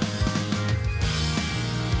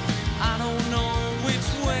 I don't know which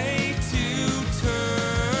way to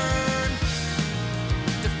turn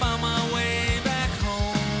to find my way back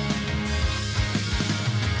home.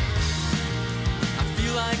 I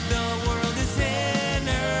feel like the world is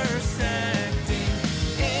intersecting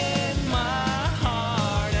in my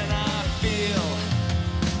heart, and I feel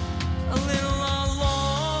a little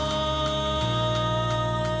alone.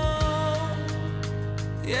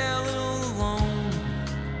 Yeah, a little alone.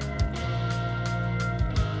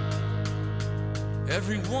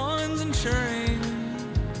 Everyone's insuring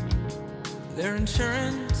their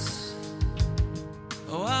insurance.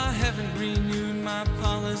 Oh, I haven't renewed my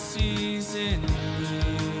policies in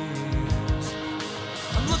years.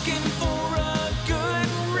 I'm looking for a good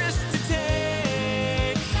risk to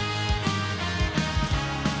take.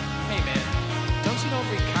 Hey man, don't you know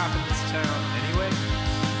every cop in this town anyway?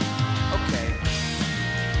 Okay.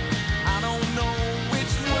 I don't know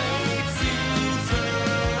which way to turn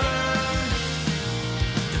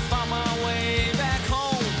to find my way back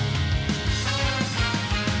home.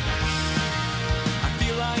 I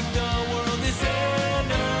feel like the world is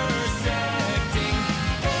intersecting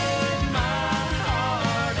in my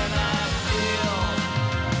heart, and I feel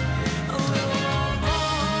a little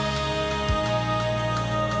alone.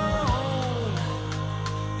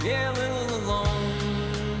 Yeah, a little alone.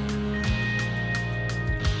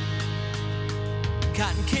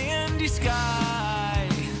 Cotton candy sky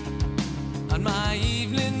on my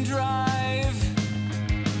evening drive.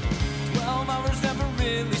 12 hours never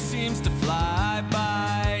really seems to fly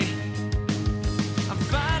by. I'm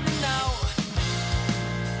finding out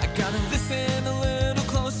I gotta listen a little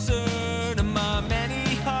closer to my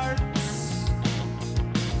many hearts.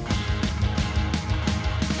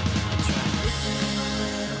 I try to listen a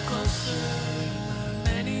little closer to my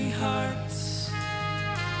many hearts.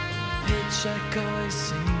 Paycheck always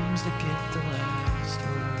seems to get the last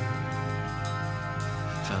word.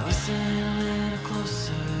 If I listen a little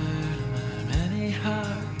closer to my many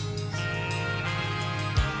hearts,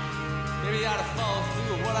 maybe I ought to follow through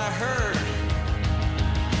with what I heard.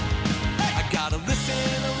 I gotta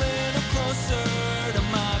listen a little closer to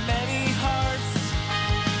my many hearts.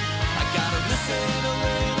 I gotta listen a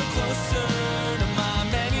little closer to my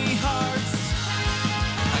many hearts.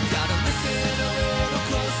 I gotta listen a little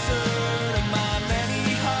closer to my many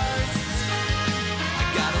hearts. I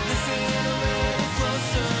gotta listen a little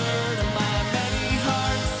closer to my many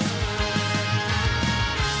hearts.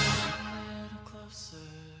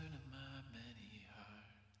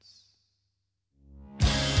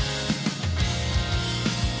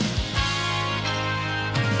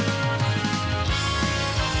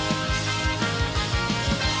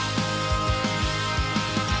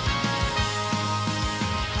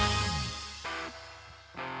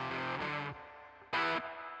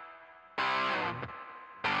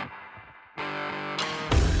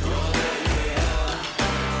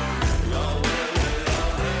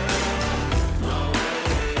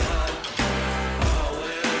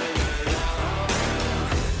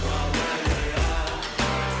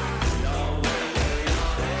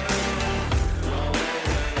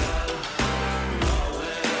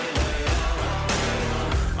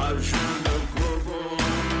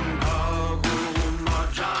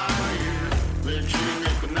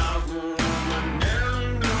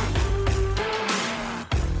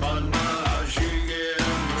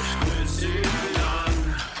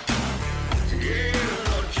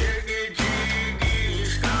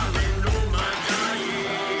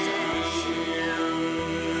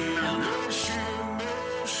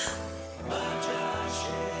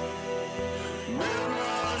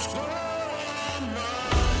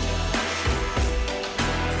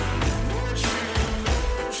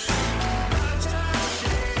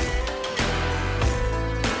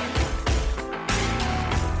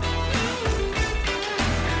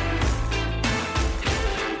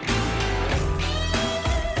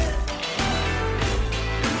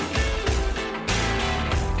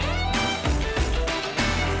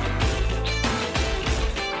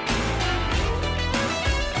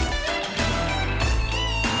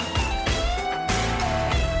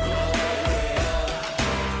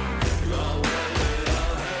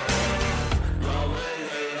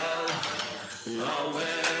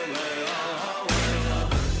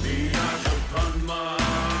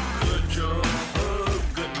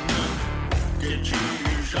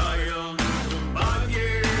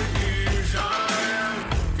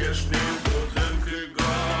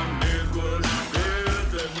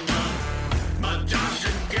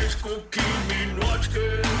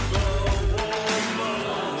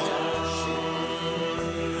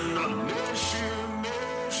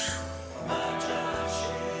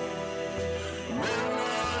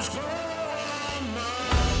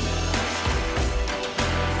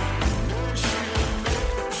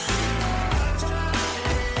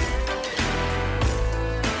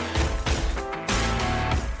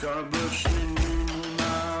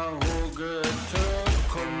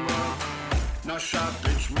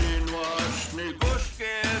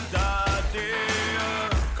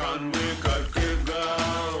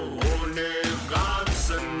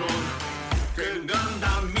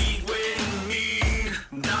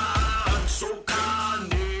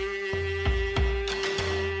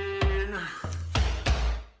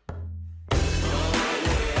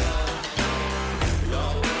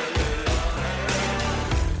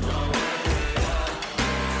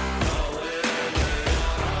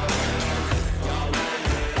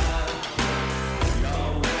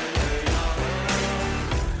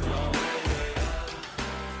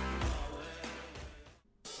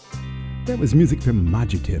 That was music from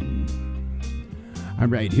Majitim. All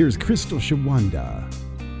right, here's Crystal Shawanda.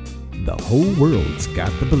 The whole world's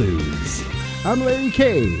got the blues. I'm Larry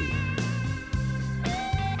K.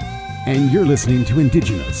 And you're listening to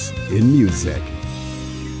Indigenous in Music.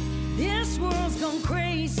 This world's gone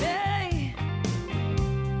crazy. At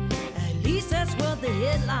least that's what the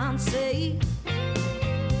headlines say.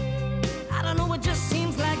 I don't know, it just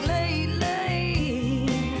seems like lately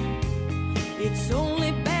it's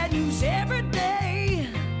only bad news every day.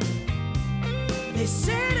 They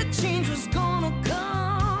said a change was gonna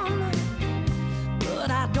come,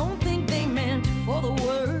 but I don't think they meant for the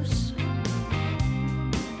worse.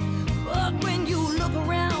 But when you look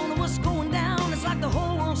around, what's going down, it's like the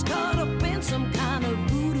whole world's caught up in some kind of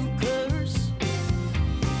voodoo curse.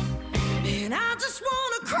 And I just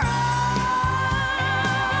wanna cry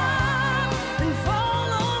and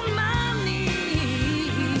fall on my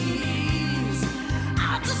knees.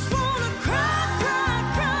 I just wanna cry, cry,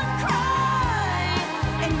 cry, cry,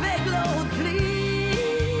 and beg, Lord, please.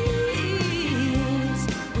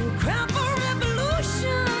 Cry for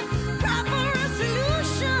revolution, cry for a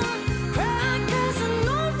solution, cry 'cause I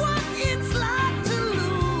know what it's like to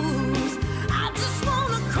lose. I just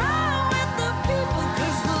wanna cry with the people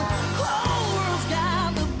 'cause the whole world's got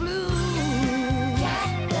the blues.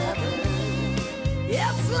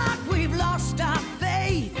 It's like we've lost our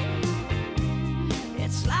faith.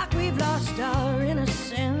 It's like we've lost our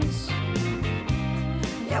innocence.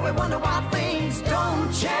 Yeah, we wonder why things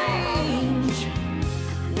don't change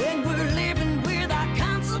when we're living with our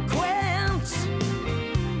consequence.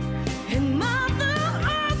 And Mother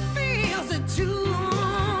Earth feels it too.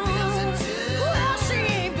 Well, she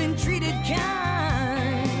ain't been treated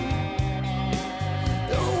kind.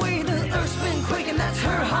 The way the earth's been quaking, that's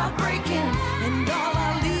her heart breaking. And all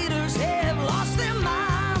our leaders have lost their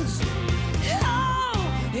minds. Oh,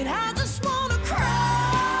 and I just wanna cry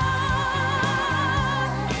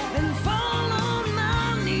and fall on my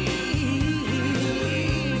knees.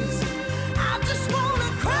 I just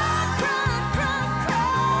wanna cry, cry, cry,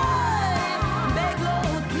 cry, beg,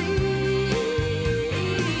 Lord, please.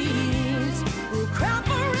 Oh, cry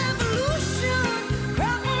for revolution,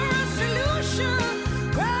 cry for a solution,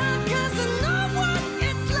 cry 'cause I know what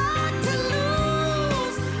it's like to lose.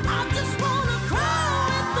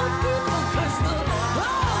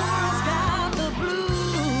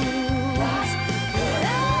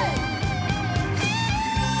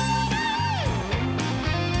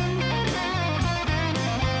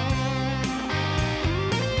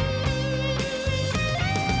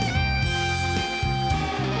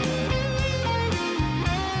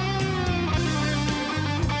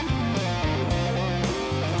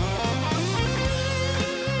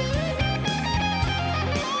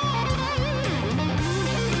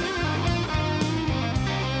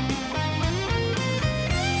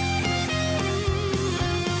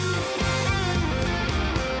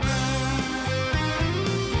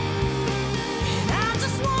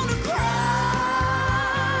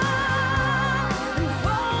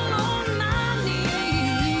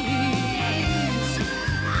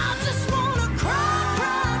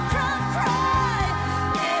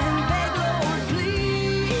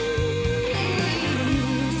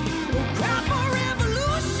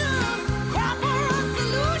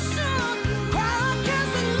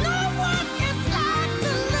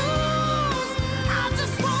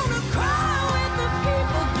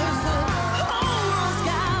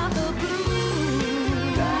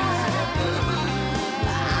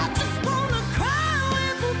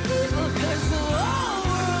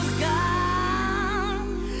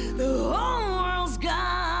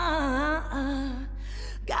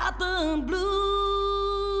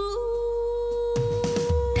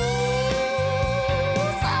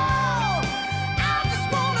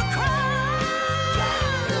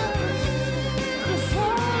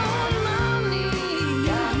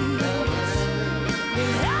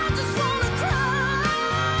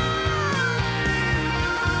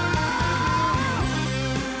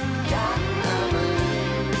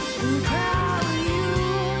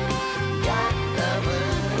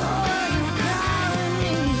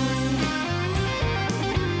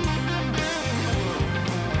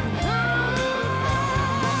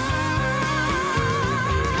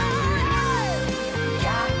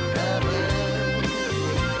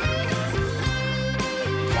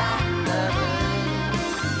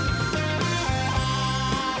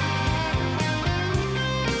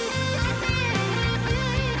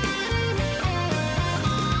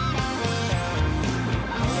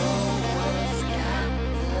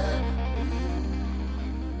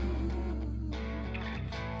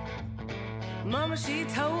 Mama, she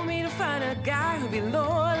told me to find a guy who'll be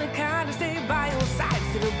loyal and kind and stay by your side.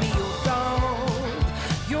 Said he'll be your dog,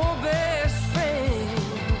 your best friend.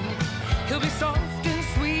 He'll be soft and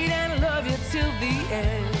sweet and love you till the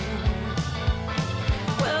end.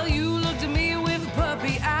 Well, you looked at me with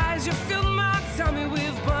puppy eyes. You filled my tummy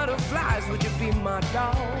with butterflies. Would you be my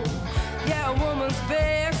dog? Yeah, a woman's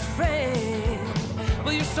best friend.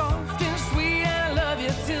 Well, you're soft and sweet and love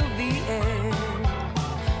you till the end.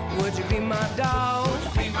 Would you be my dog? Would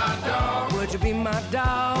you be my dog? Would you be my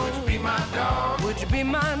dog? Would you be my dog? Would you be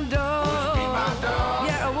my dog? Would you be my dog?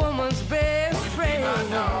 Yeah, a woman's best friend. Would you be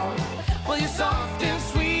my dog? Well, you're soft and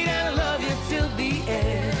sweet and I love you till the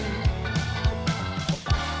end.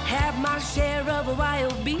 Have my share of a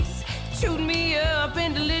wild beast, chewed me up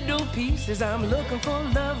into little pieces. I'm looking for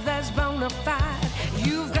love that's bona fide.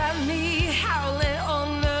 You've got me howling all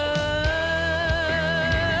night.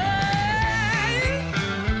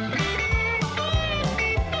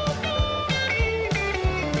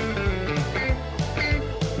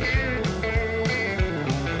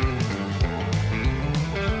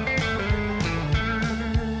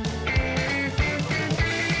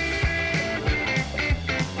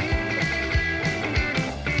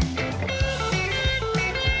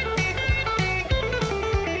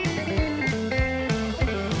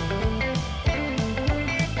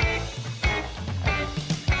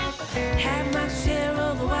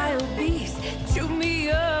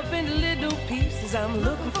 I'm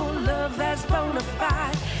looking for love that's bona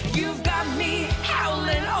fide. You've got me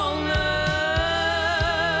howling all night.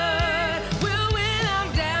 Well, when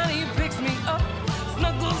I'm down, he picks me up,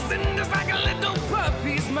 snuggles in just like a little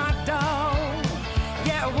puppy. He's my dog,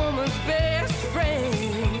 yeah, a woman's best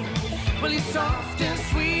friend. Well, he's soft and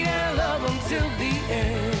sweet and I love him till the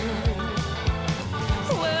end.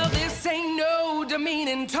 Well, this ain't no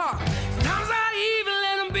demeaning talk. Sometimes I even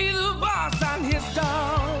let him be the boss. I'm his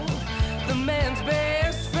dog, the man's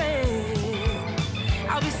best friend.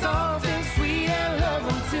 I'll be soft and sweet and love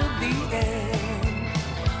him till the end.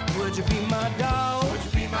 Would you be my dog? Would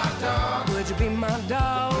you be my dog? Would you be my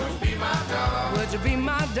dog? Would you be my dog? Would you be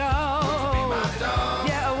my dog? Would you be my dog?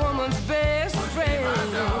 Yeah, a woman's best friend.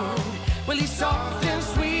 Well, he's soft and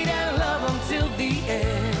sweet and love him till the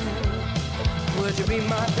end. Would you be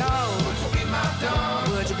my dog? Would you be my dog?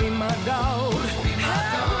 Would you be my dog? Would you be my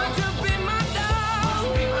dog? Would you be my dog? Would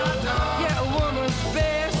you be my dog? Yeah, a woman's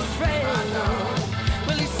best friend.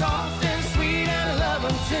 Well, he's soft and sweet and I love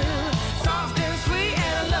him too. Soft and sweet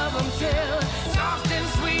and I love him too. Soft and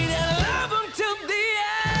sweet and I love him till the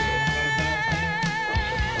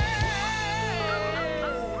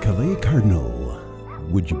end. Calais Cardinal,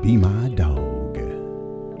 would you be my dog?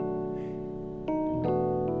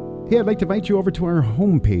 Hey, I'd like to invite you over to our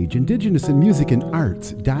homepage,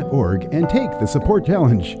 indigenousinmusicandarts.org, and take the support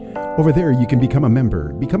challenge. Over there, you can become a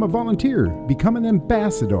member, become a volunteer, become an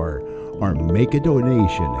ambassador, or make a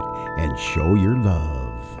donation and show your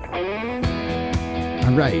love.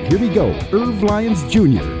 All right, here we go. Irv Lyons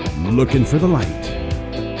Jr., Looking for the Light.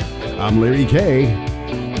 I'm Larry K.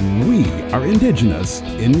 We are Indigenous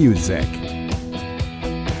in Music.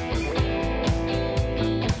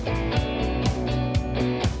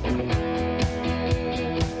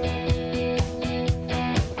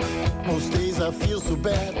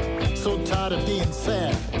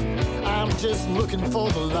 Just looking for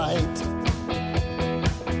the light.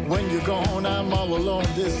 When you're gone, I'm all alone.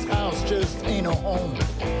 This house just ain't a home.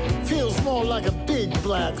 Feels more like a big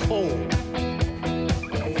black hole.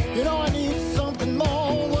 You know I need something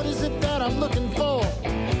more. What is it that I'm looking for?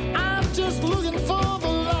 I'm just looking for the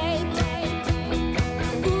light.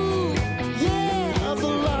 Ooh, yeah, the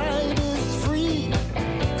light is free.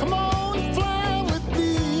 Come on and fly with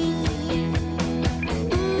me.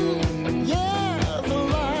 Ooh, yeah, the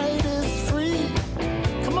light is free.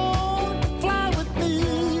 Come on, fly with me.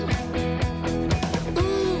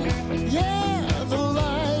 Ooh, yeah, the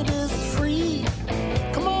light is free.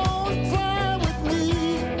 Come on, fly with me.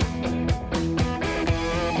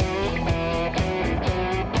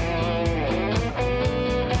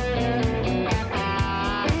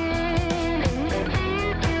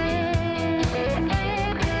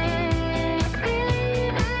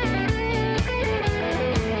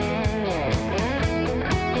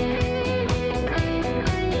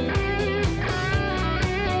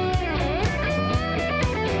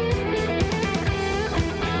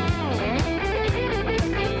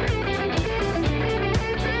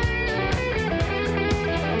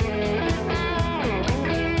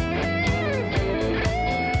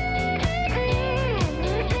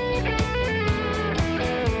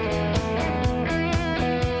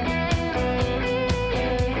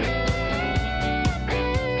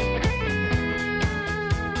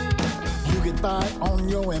 by on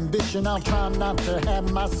your ambition. I'll try not to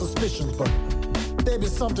have my suspicions, but baby,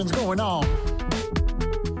 something's going on.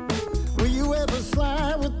 Will you ever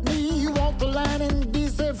slide with me? Walk the line and be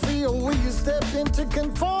set free, or will you step into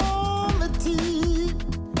conformity?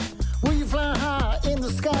 Will you fly high in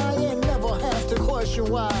the sky and never have to question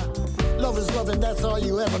why? Love is love and that's all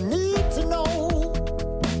you ever need to know.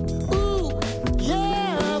 Ooh,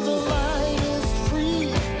 yeah, the light is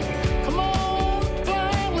free. Come on,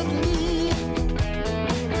 fly with me.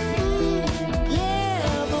 Ooh,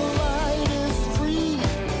 yeah, the light is free.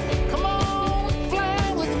 Come on,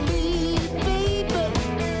 fly with me, baby.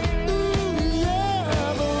 Ooh,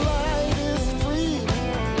 yeah, the light is free.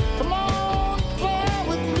 Come on, fly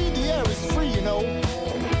with me. The air is free, you know.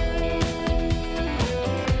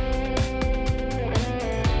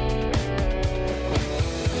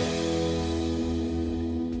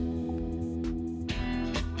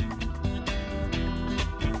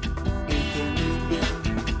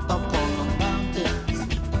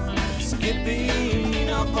 Skipping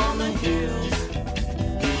up on the hills.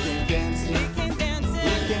 He can dance it. He can dance it.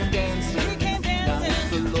 He can dance it. He can dance it. Now he's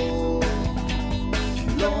the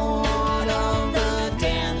Lord of the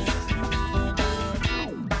dance.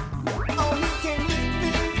 Oh, he can leap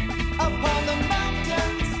it up on the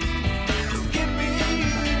mountains.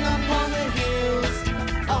 Skipping up on the hills.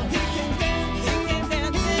 Oh, he can dance. He can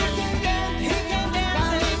dance. He can dance. He can dance.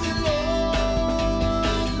 Now he's the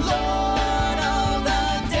Lord of the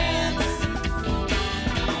dance.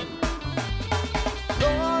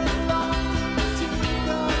 Lord, I'm longing to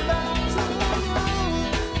come back to you.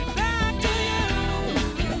 Back to you.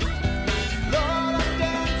 Lord, I'm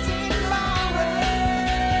dancing my way.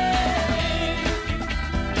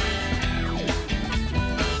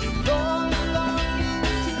 Lord, I'm longing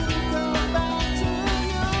to come back to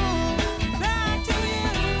you. Back to you.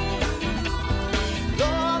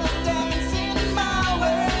 Lord, I'm dancing my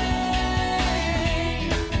way.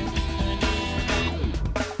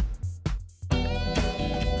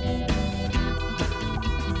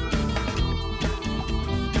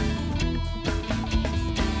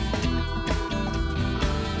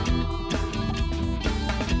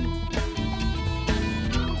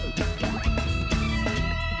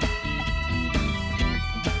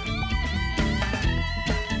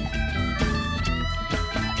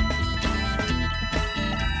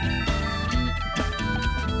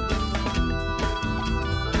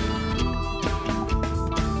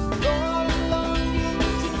 Lord, I'm longing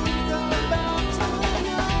to come back to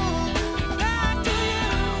you. Back to you.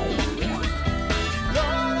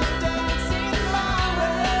 Lord, I'm dancing my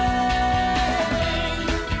way.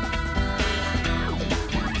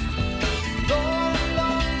 Lord, I'm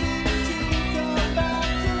longing to come back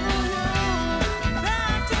to you.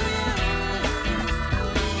 Back to you.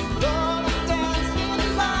 Lord, I'm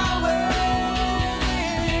dancing my way.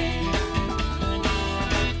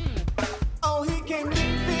 Oh, he can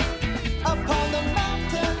leap it up on the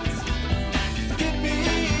mountains,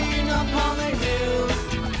 skipping up on the hills.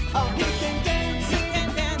 Oh, he can dance, he can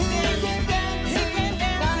dance, he can dance, he can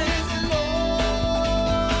dance. Now he's the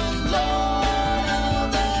Lord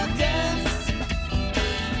of the dance.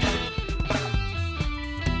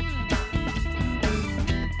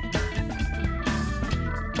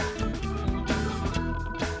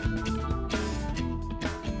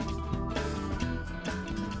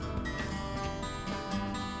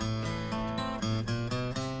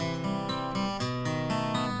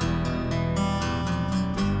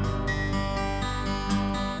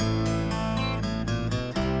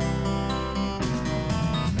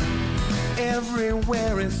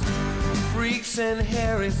 Everywhere is freaks and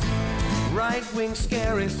Harris, right wing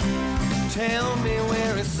scaries. Tell me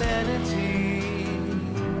where is sanity?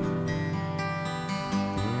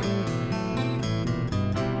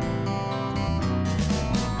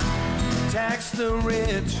 Tax the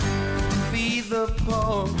rich, feed the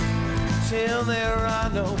poor, till there are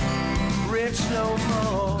no rich no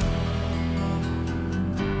more.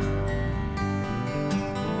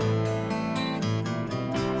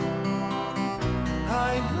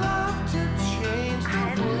 I'd love to change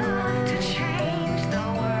the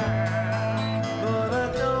world, but I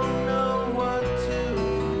don't know what to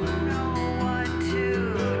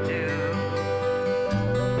do.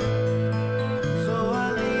 So I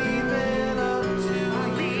leave it up to you.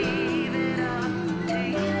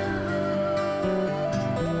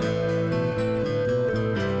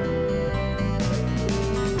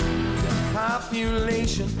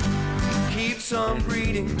 Population keeps on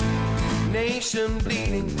breeding, nation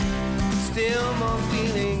bleeding, still more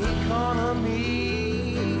dealing economy.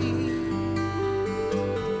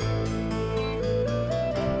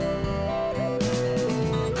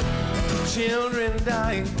 children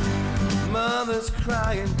dying, mothers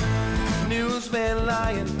crying, newsmen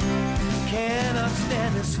lying. Cannot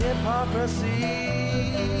stand this hypocrisy.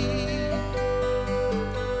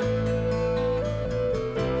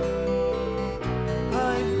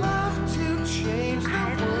 I'd love to change the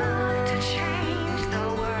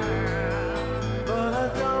world, but I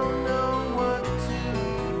don't know what to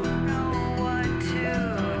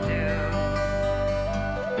do.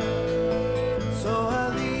 So I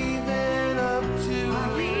leave it up to you.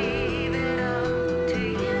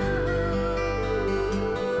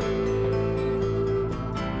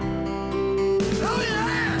 Oh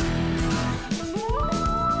yeah!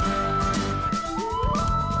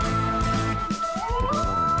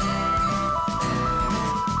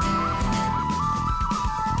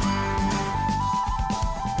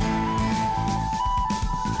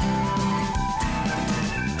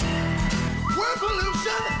 Word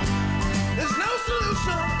pollution is no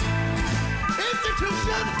solution.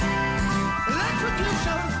 Institution,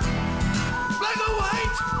 electrocution, black or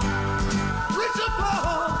white, rich or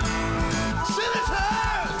poor,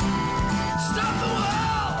 senators, stop the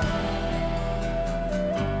world.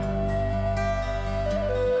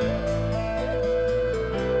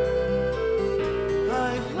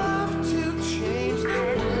 I'd love to change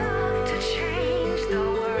the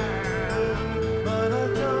world, but I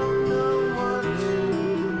don't know what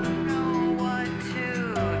to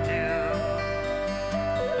do.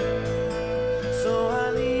 So I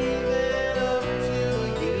leave it up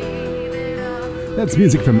to you. That's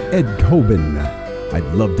music from Ed Coben.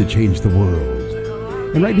 I'd love to change the world.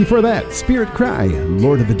 And right before that, Spirit Cry,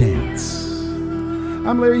 Lord of the Dance.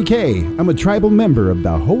 I'm Larry K. I'm a tribal member of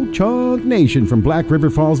the Ho-Chunk Nation from Black River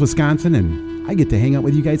Falls, Wisconsin, and I get to hang out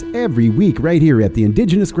with you guys every week right here at the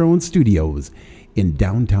Indigenous Grown Studios in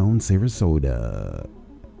downtown Sarasota.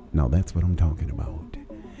 Now that's what I'm talking about.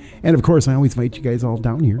 And of course, I always invite you guys all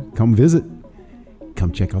down here. Come visit.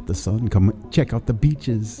 Come check out the sun. Come check out the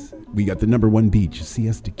beaches. We got the #1 beach,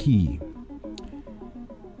 Siesta Key.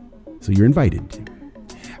 So you're invited.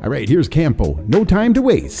 All right, here's Campo. No time to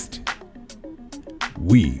waste.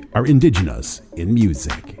 We are indigenous in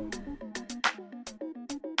music.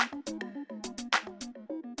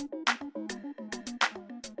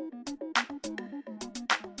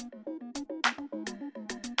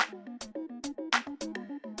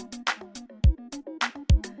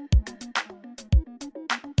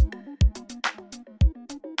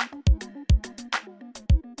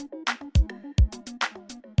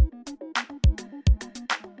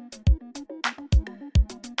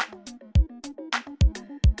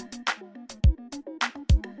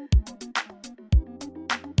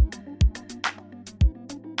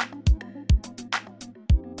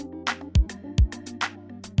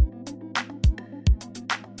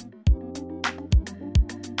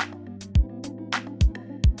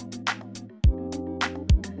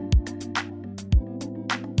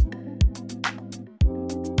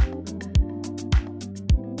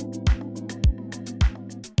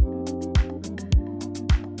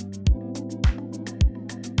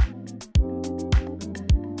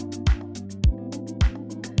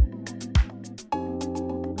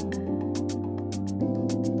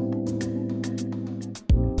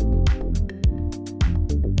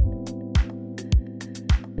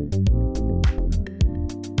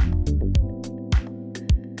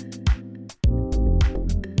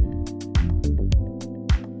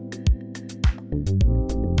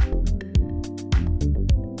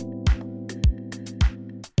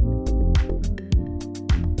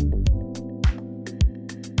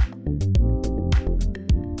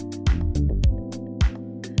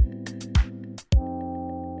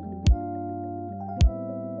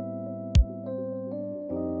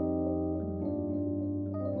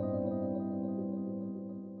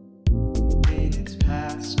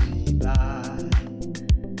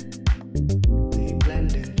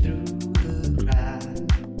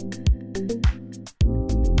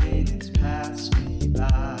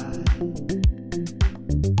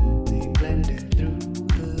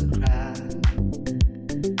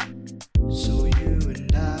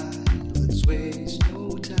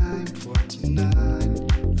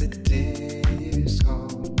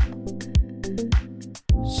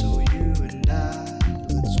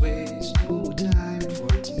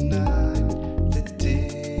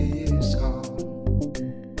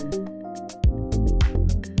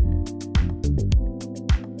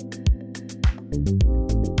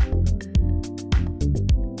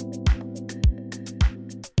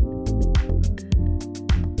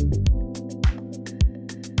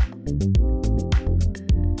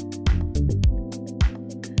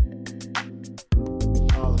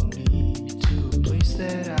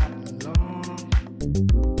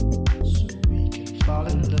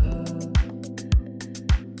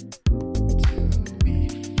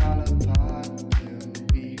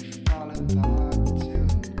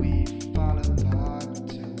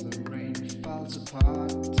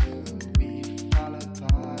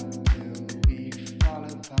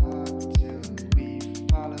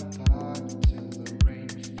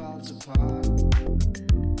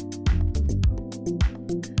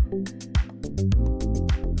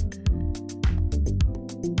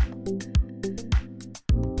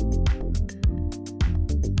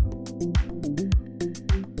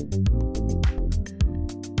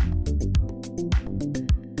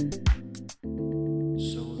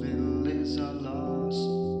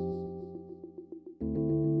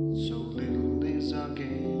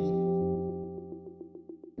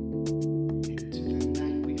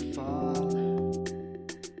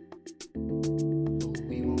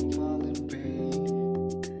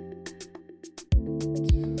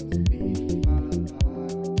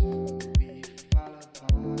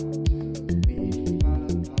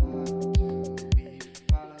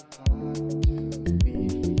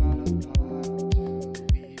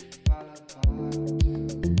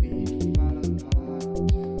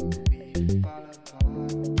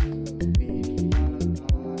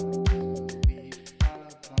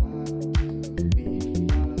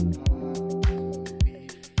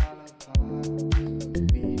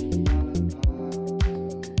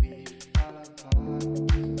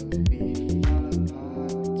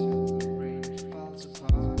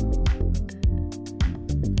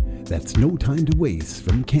 That's No Time to Waste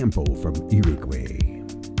from Campo from Iroquois.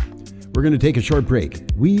 We're going to take a short break.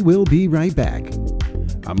 We will be right back.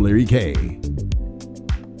 I'm Larry K.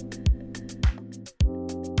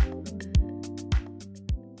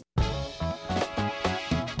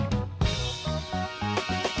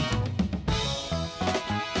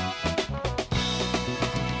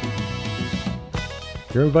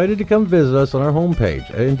 You're invited to come visit us on our homepage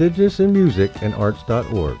at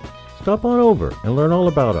indigenousinmusicandarts.org. Stop on over and learn all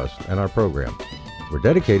about us and our program. We're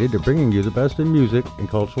dedicated to bringing you the best in music and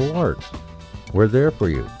cultural arts. We're there for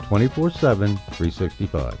you 24/7,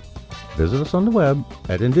 365. Visit us on the web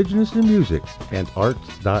at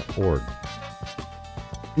indigenousinmusicandarts.org.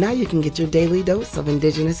 Now you can get your daily dose of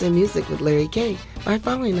Indigenous in Music with Larry K by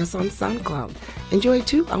following us on SoundCloud. Enjoy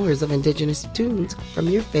 2 hours of Indigenous tunes from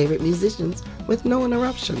your favorite musicians with no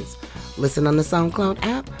interruptions. Listen on the SoundCloud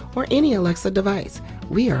app or any Alexa device.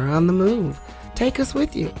 We are on the move. Take us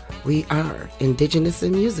with you. We are Indigenous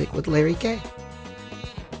in Music with Larry K.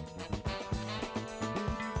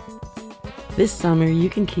 This summer, you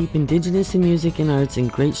can keep Indigenous in Music and Arts in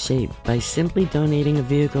great shape by simply donating a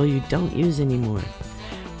vehicle you don't use anymore.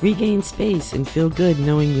 Regain space and feel good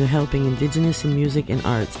knowing you're helping Indigenous in Music and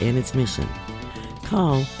Arts and its mission.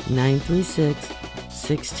 Call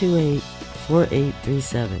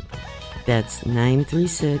 936-628-4837. That's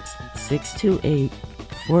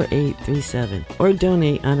 936-628-4837. Or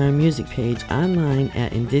donate on our music page online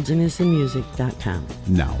at indigenousinmusic.com.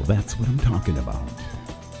 Now that's what I'm talking about.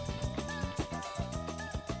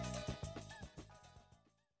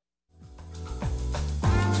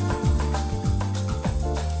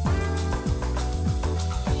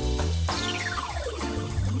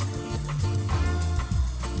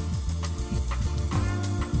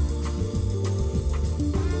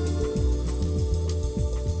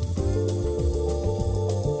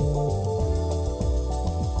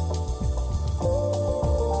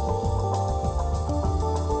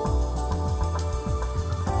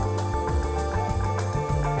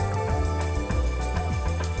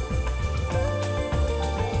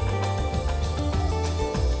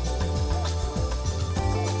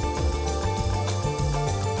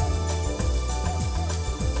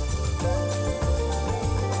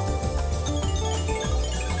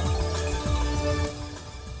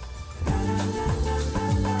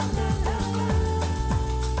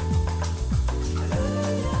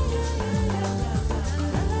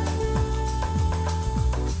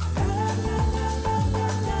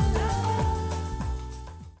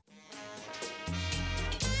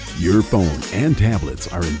 Your phone and tablets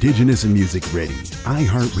are Indigenous in Music ready.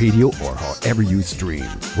 iHeartRadio or however you stream.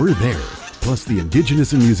 We're there. Plus, the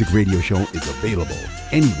Indigenous in Music radio show is available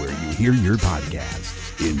anywhere you hear your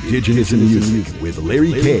podcasts. Indigenous in Music with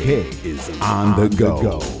Larry K is on the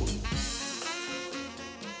go.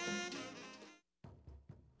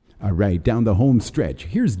 All right, down the home stretch,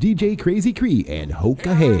 here's DJ Crazy Cree and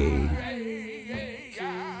Hoka Hey.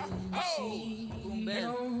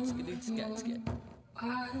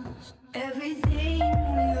 Everything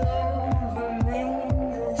will remain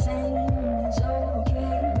the same. It's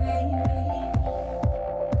okay, baby.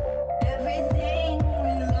 Everything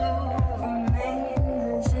will remain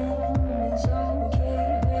the same. It's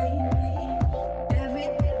okay, baby.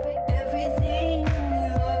 Everything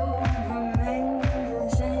will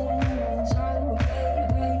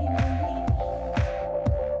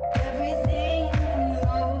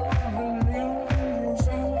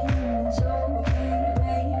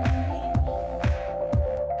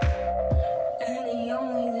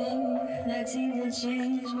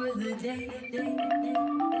change with the day.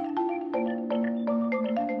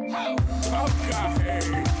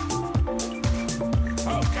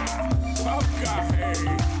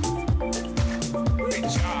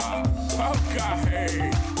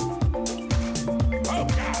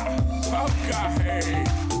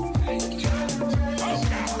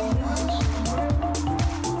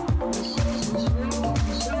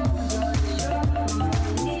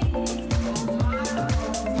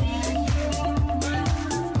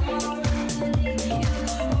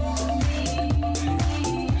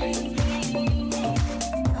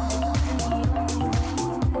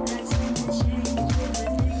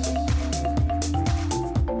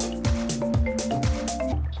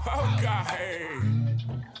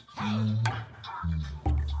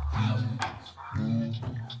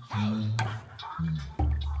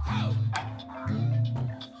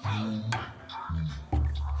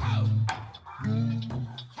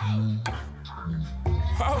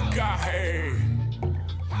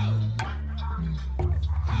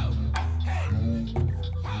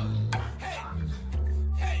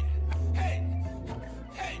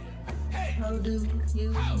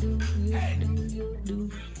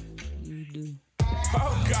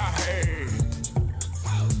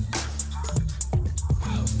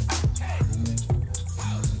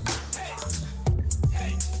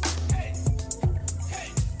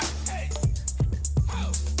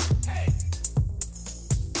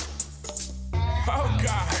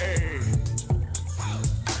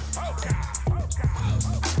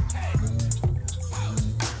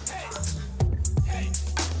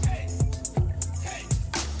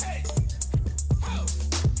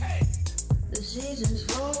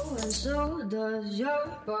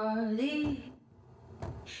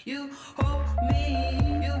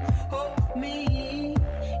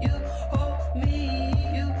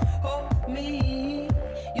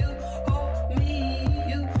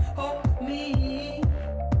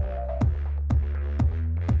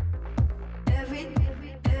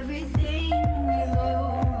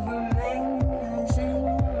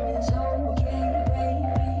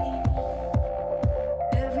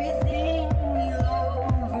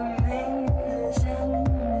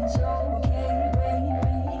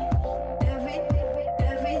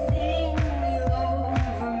 Everything we love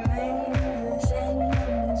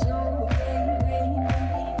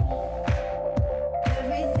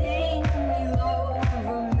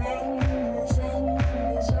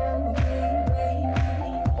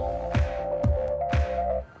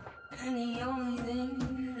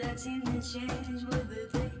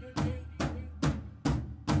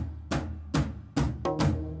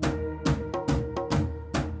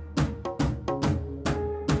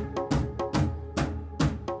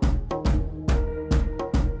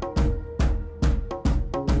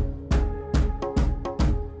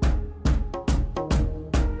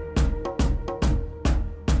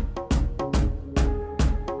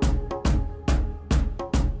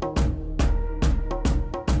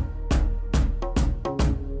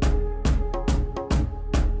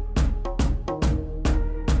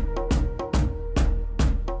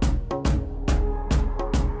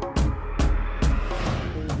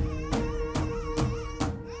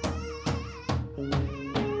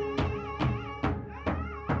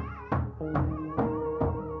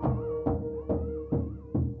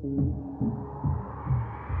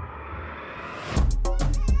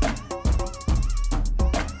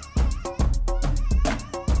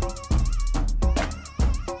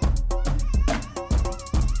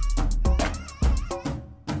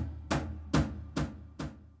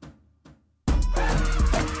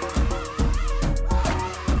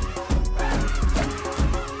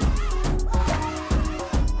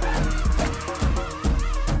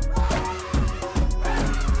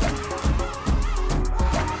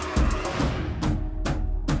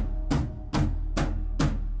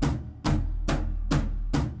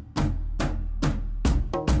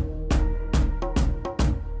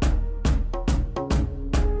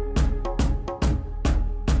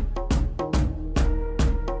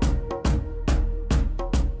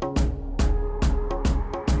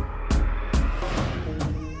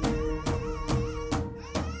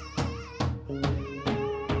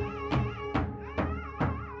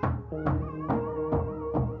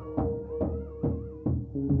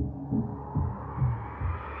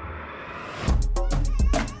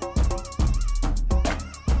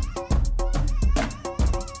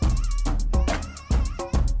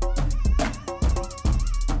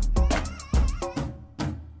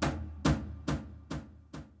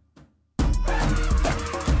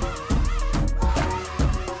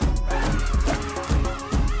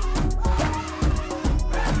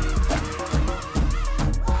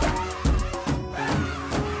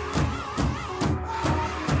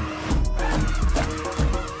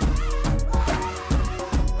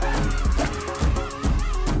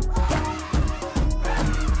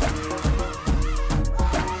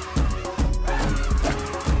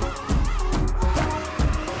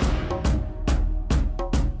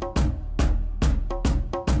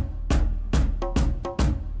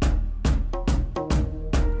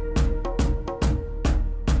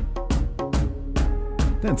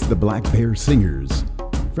That's the Black Bear Singers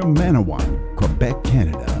from Manawan, Quebec,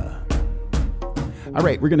 Canada. All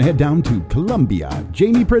right, we're going to head down to Colombia.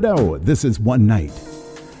 Jamie Prideaux, this is One Night.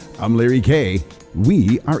 I'm Larry K.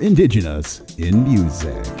 We are Indigenous in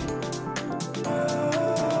Music.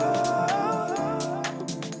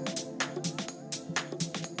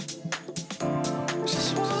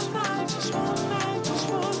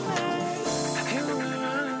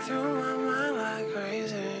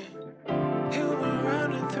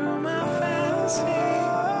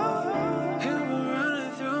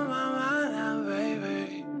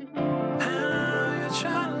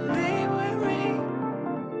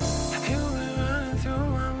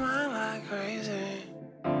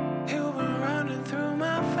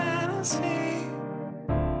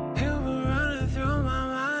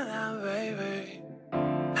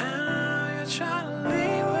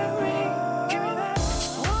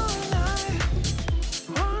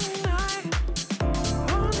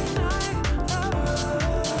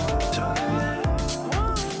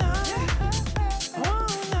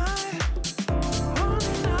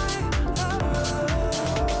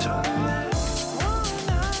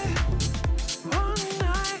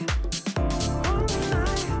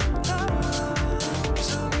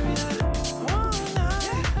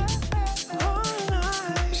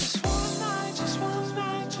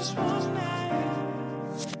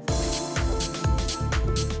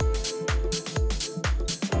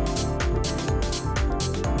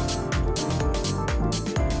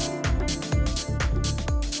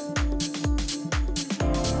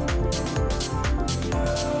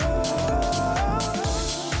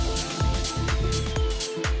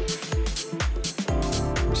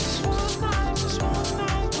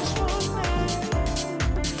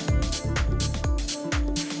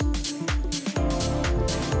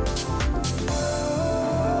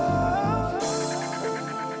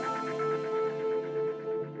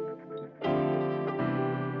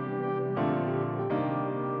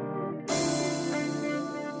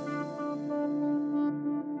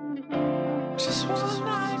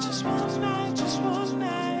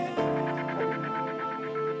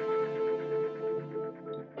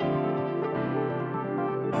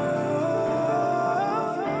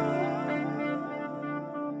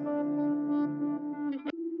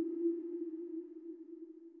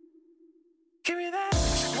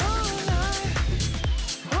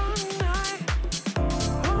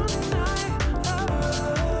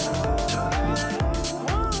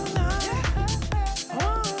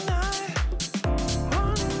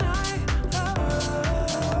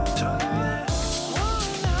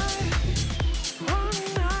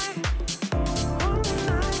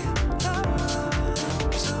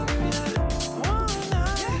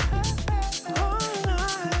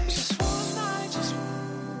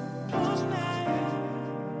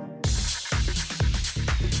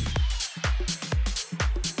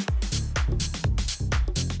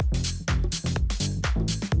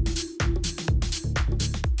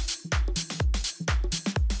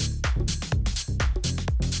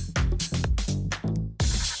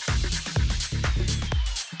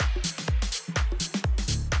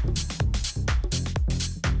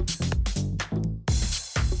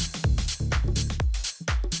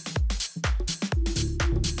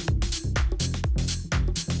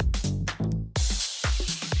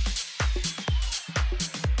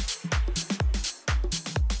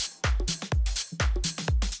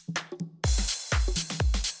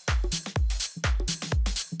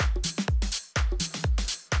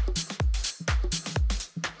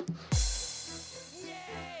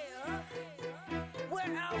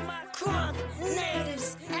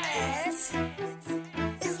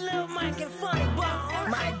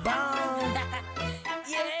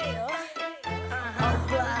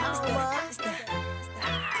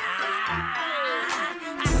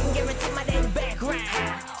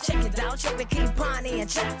 and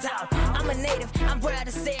chopped out. I'm a native, I'm proud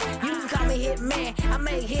to say it. You can call me Hitman, I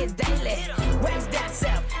make hits daily. Raised down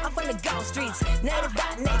south, I'm from the Gulf Streets. Native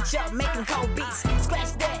by nature, making cold beats.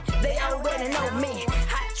 Scratch that, they already know me.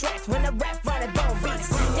 Hot tracks when I rap running bone beats.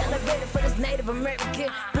 Y'all are ready for this Native American.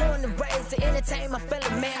 Born and raised to entertain my fellow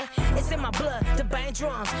man. It's in my blood to bang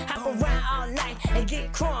drums. Hop around all night and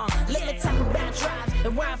get crunk. Let me talk about tribes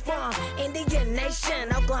and where I'm from. Indian Nation,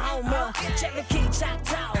 Oklahoma, Cherokee,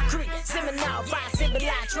 Choctaw, Creek, Seminole, Five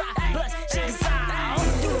Civilized Tribe, plus Chickasaw.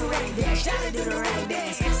 Do the rain dance, shout it, do the rain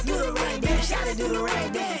dance. Do the rain dance, shout it, do the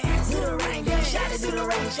rain dance. Do the rain dance, shout it, do the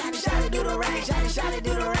rain, shout it, do the rain, shout it,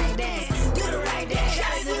 do the rain dance. Do the rain dance,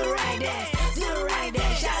 shout it, do the rain dance. Do the rain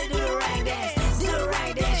dance, shout it, do the rain dance. Do the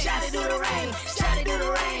rain dance, shout it, do the rain, shout it, do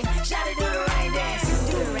the rain, shout it, do the rain dance.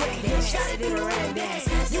 Do the rain dance, shout it, do the rain dance.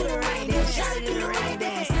 Do the rain dance, shout it, do the rain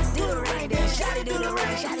dance.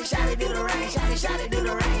 shawty, shawty, do the rain, shawty, shawty, do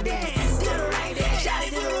the rain dance, do the rain dance, shawty,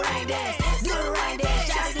 do the rain dance, do the rain dance,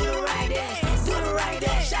 shawty, do the rain dance, do the rain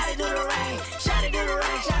dance, shawty, do the rain, shawty, do the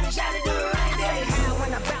rain, shawty, shawty, do the rain dance. How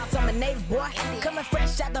when I bounce, I'm a native boy, coming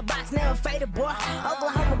fresh out the box, never faded boy.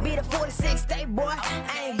 Oklahoma be the 46th state boy.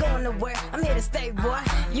 I ain't going nowhere, I'm here to stay boy.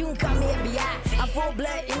 You can call me FBI, I'm full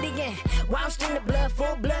blood Indian, washed in the blood,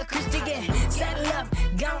 full blood Christian. Saddle up,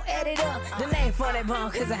 gon' add it up. The name for that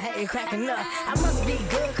bone, cause I hate it cracking up. I must be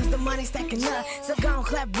good, cause the money stacking up. So gon'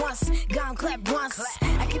 clap once, gon' clap once.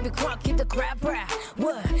 I keep it crunk, keep the crowd proud.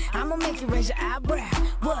 What? I'ma make you raise your eyebrow.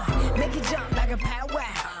 What? Make you jump like a powwow.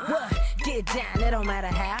 What? Get down, it don't matter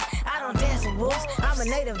how. I don't dance with wolves, I'm a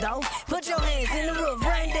native though. Put your hands in the roof,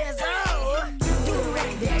 rain dance, oh. Do the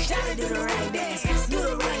rain dance, shout it, do the rain dance. Do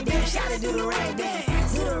the rain dance, shout it, do the rain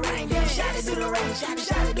dance. Do the rain dance, shout it, do the rain, shout it,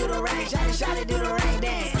 shout it, do the rain, shout it, shout it, do the rain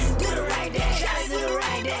dance. Do the rain dance, shout it, do the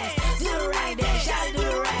rain dance. Do the rain dance, shout it, do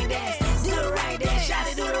the rain dance. Do the rain dance, shout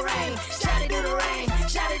it, do the rain, shout it, do the rain,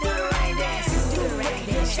 shout it, do the rain dance. Do the rain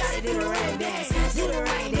dance, shout it, do the rain dance. Do the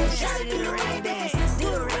rain dance, shout it, do the rain dance. Do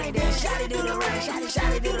the rain dance, shout it, do the rain, shout it,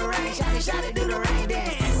 shout it, do the rain, shout it, shout it, do the rain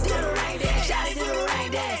dance. Do the rain dance, shout it, do the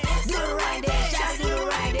rain dance. Do the rain dance, shout it, do the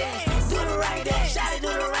rain dance. Do the rain dance, shout it, do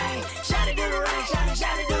the rain, shout it, do the rain, shout it,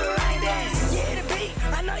 shout it, do the rain dance. Yeah, the beat,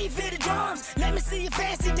 I know you feel the drums. Let me see your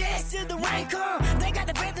fancy dance till the rain come. They got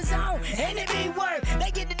the feathers on, and they be work.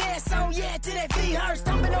 They get the dance on, yeah, till their feet hurt.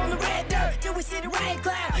 Stomping on the red dirt till we see the rain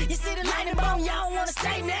cloud. You see the lightning bone, y'all don't wanna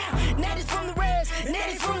stay now. Natty's from the reds,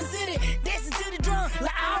 Natty's from the city. Dancing to the drum,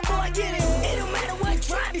 like oh boy, get it. It don't matter what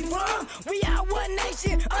tribe you from. We all one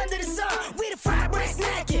nation under the sun. We the fried bread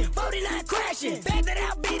snacking, 49 crashing. Bag that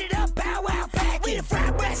out, beat it up, pow wow pack. We the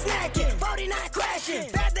fried bread snacking, 49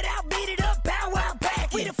 crashing. Bag that out, beat it up, pow wow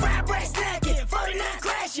pack. We the fried bread snacking, 49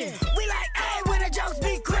 crashing. We like hey when the jokes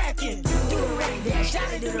be cracking. Do the rain dance,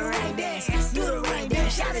 shout it, do the rain dance. Do the rain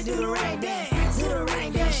dance, shout it, do the rain dance. Do the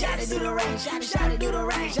rain dance, shout it, do the rain, shout it, shout it, do the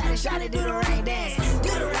rain, shout it, shout it, do the rain dance. Do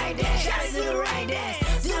the rain dance, shout it, do the rain dance.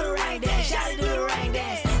 Do the rain dance, shout it, do the rain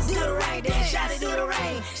dance. Do the rain dance, shout it, do the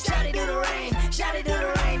rain, shout it, do the rain, shout it, do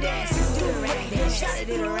the rain dance. Do the rain dance, shout it,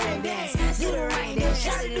 do the rain dance. Do the rain dance,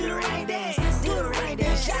 shout it, do the rain dance. Do the rain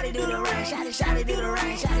dance, shout it, do the rain, shout it, shout it, do the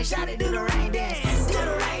rain, shout it, shout it, do the rain dance. Do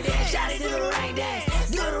the rain dance, shout it, do the rain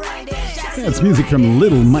dance. Do the rain dance, shout it. That's music from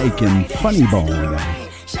Little Mike and Funny Bone.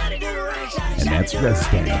 And that's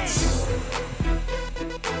Rest Dance.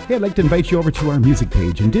 Hey, I'd like to invite you over to our music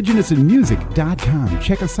page, indigenousinmusic.com.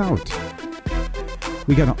 Check us out.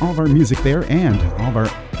 We got all of our music there and all of our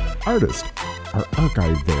artists are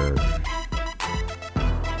archived there.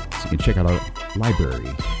 So you can check out our library.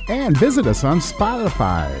 And visit us on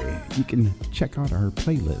Spotify. You can check out our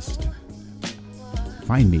playlist.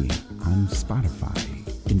 Find me on Spotify.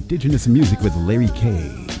 Indigenous in Music with Larry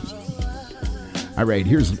K. All right,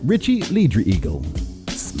 here's Richie Leedry Eagle.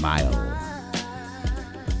 Smile.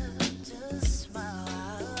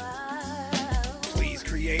 Please,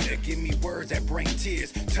 Creator, give me words that bring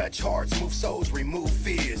tears. Touch hearts, move souls, remove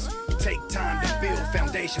fears. Take time to build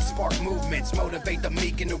foundations, spark movements, motivate the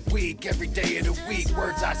meek and the weak. Every day of the week,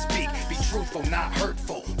 words I speak, be truthful, not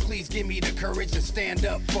hurtful. Please give me the courage to stand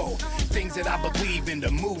up for things that I believe in,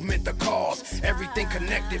 the movement, the cause. Everything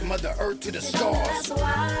connected, Mother Earth to the stars.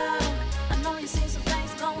 I know you see some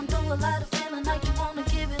things going through a lot of feeling like you wanna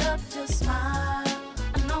give it up, just smile.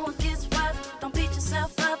 I know it gets rough, don't beat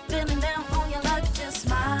yourself up, feeling down on your luck, just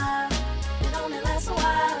smile. It only lasts a while.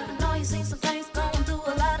 I know you see some things going through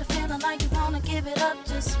a lot of feeling like you wanna give it up,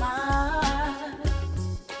 just smile.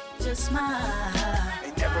 Just smile.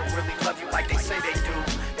 They never really love you like they say they do.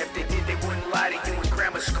 If they did, they wouldn't lie to you in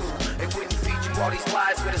grammar school. They wouldn't feed you all these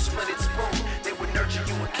lies with a splinted spoon. They would nurture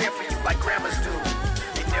you and care for you like grandmas do.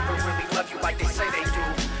 They never really love you like they say they do.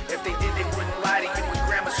 If they did, they wouldn't lie to you in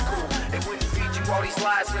grammar school. They wouldn't feed you all these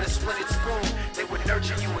lies with a splinted spoon. They would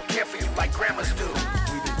nurture you and care for you like grandmas do.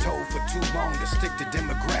 We've been told for too long to stick to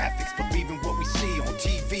demographics, believing what we see on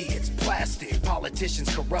TV, it's plastic.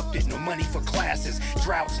 Politicians corrupted, no money for classes.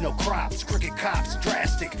 Droughts, no crops, crooked cops,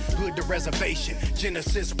 drastic. Hood to reservation,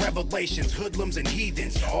 Genesis, Revelations, hoodlums and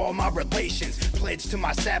heathens. All my relations, pledge to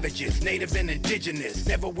my savages, native and indigenous.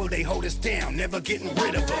 Never will they hold us down, never getting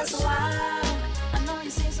rid of us. I know you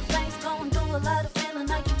see some things going through a lot of feeling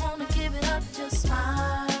like you wanna give it up, just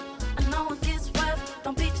smile. I know it gets rough,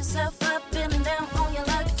 don't beat yourself up, feeling down on your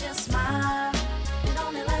luck, just smile. It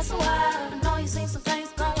only lasts a while. I know you see some things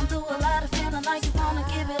going through a lot of feeling like you wanna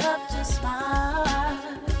give it up, just smile.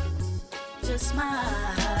 Just smile.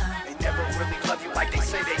 They never really love you like they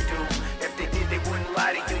say they do. If they did, they wouldn't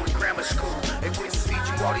lie to you in grammar school. They wouldn't feed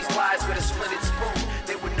you all these lies with a splinted spoon.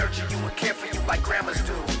 They would nurture you and care for you like grandmas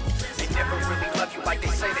do.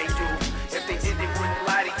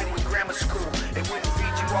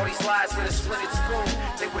 these lies with a splinted spoon.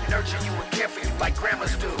 They would nurture you and care for you like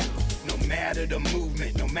grandmas do. No matter the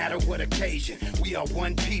movement, no matter what occasion, we are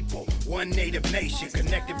one people, one native nation,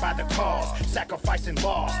 connected by the cause, sacrificing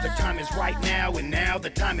laws. The time is right now, and now the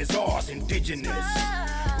time is ours. Indigenous,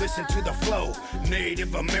 listen to the flow.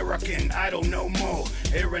 Native American, I don't know more.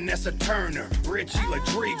 Aaronessa Turner, Richie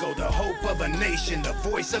Ladrigo, the hope of a nation, the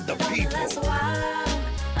voice of the people.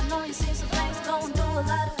 I know you see some things going through a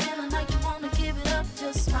lot of feeling like you wanna give it up,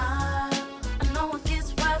 just smile. I know it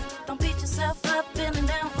gets rough, don't beat yourself up, feeling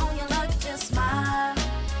down on your luck, just smile.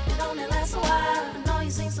 It only lasts a while. I know you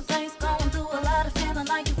see some things going through a lot of feeling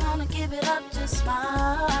like you wanna give it up, just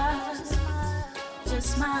smile.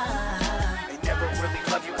 Just smile. They never really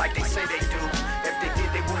love you like they say they do. If they did,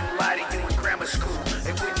 they wouldn't lie to you in grammar school.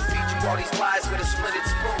 They wouldn't feed you all these lies with a splinted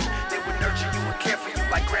spoon. They would nurture you and care for you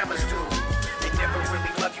like grandmas do. They never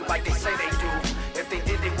really love you like they say they do. If they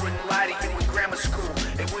did, they wouldn't lie to you in grammar school.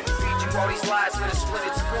 They wouldn't feed you all these lies with a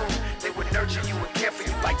splinted spoon. They would nurture you and care for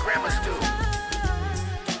you like grandmas do.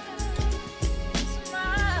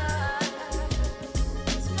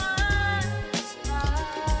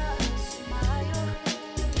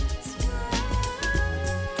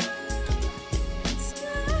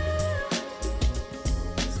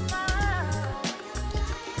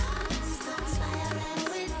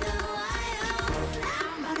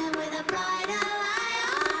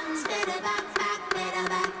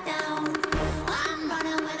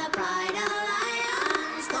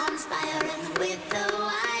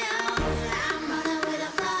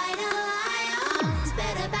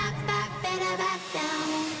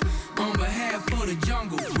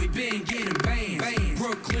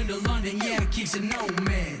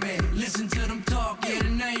 Listen to them talk, yeah, the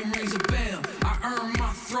name rings a bell. I earned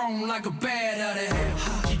my throne like a bat out of hell.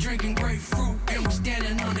 She drinking grapefruit and we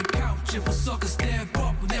standing on the couch. If a sucker step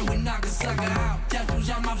up, then we knock a sucker out. Tattoos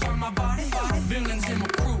on my body, villains in my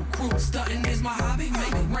crew. Stunting is my hobby,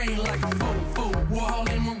 make it rain like a fool. Wall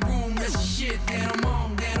in my room, that's the shit that I'm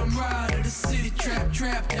on. That I'm ride of the city,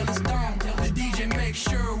 trap till it's dawn. The DJ make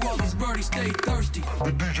sure all these birdies stay thirsty.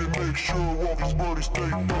 The DJ make sure all these birdies stay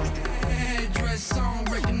thirsty. Headdress on,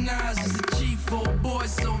 recognized as a chief. Old boy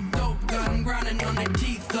so dope, got them grinding on their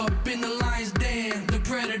teeth. Up in the lion's den, the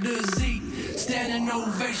predators eat. Standing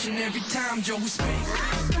ovation every time Joey speaks.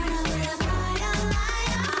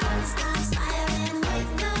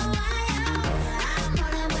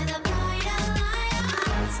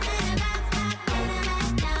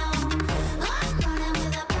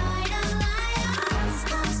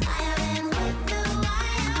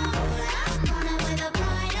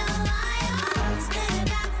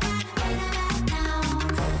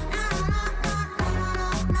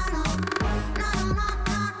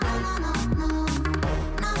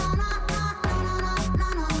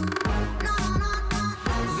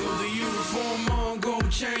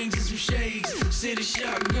 City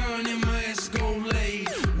shotgun in my Escalade.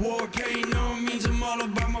 War can't on me, I'm all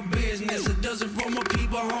about my business. It does it for my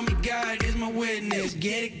people, homie. God is my witness.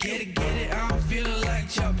 Get it. I don't feel it like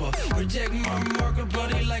chopper. Protect my marker,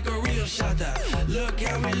 buddy, like a real shotter. Look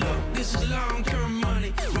how we look. This is long-term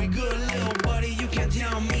money. We good, little buddy. You can't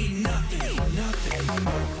tell me nothing.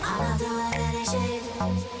 I'm not doing any shit.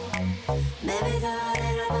 Maybe go a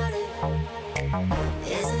little body.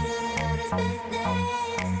 Isn't anybody's business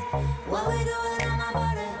what we doing on my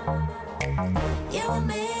body? You were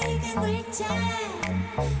making great time.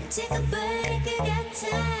 Take a break and get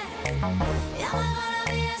time. Am I gonna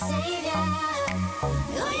be a savior?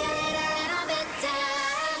 You need a little bit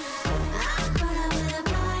time. I'm gonna win a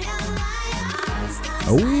pride of lions.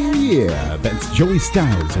 Oh yeah, that's Joey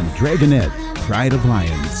Styles and Dragonette, Pride of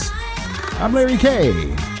Lions. I'm Larry K.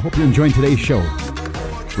 Hope you're enjoying today's show.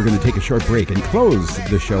 We're going to take a short break and close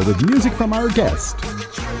the show with music from our guest,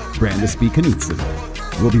 Brandis B. Knutson.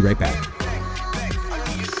 We'll be right back.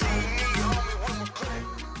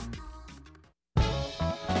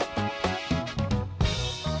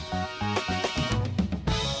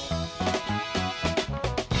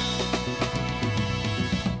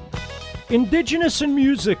 Indigenous in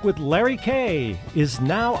Music with Larry K is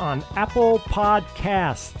now on Apple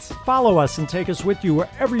Podcasts. Follow us and take us with you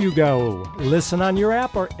wherever you go. Listen on your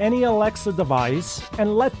app or any Alexa device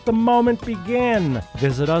and let the moment begin.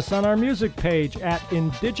 Visit us on our music page at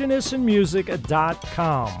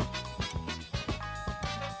indigenousinmusic.com.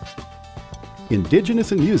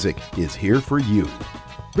 Indigenous in Music is here for you,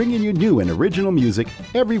 bringing you new and original music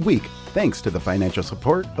every week thanks to the financial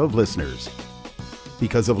support of listeners.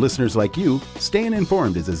 Because of listeners like you, staying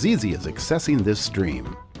informed is as easy as accessing this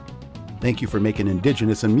stream. Thank you for making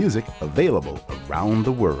Indigenous in Music available around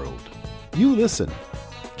the world. You listen.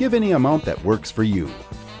 Give any amount that works for you.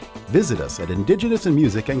 Visit us at Indigenous in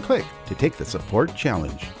Music and click to take the support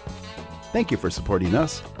challenge. Thank you for supporting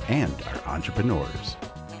us and our entrepreneurs.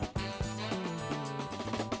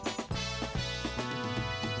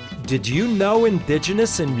 Did you know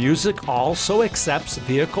Indigenous in Music also accepts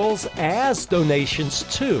vehicles as donations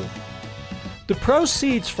too? The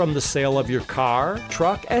proceeds from the sale of your car,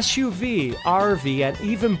 truck, SUV, RV, and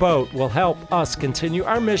even boat will help us continue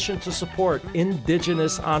our mission to support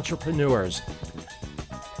Indigenous entrepreneurs.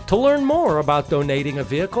 To learn more about donating a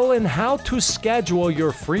vehicle and how to schedule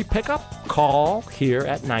your free pickup, call here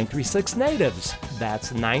at 936 Natives.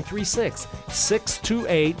 That's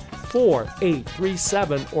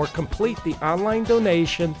 936-628-4837, or complete the online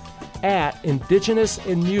donation at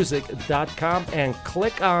indigenousinmusic.com and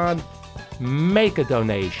click on Make a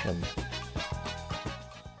Donation.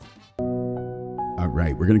 All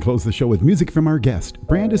right, we're going to close the show with music from our guest,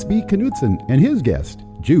 Brandis B. Knudsen, and his guest,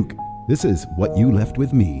 Juke. This is What You Left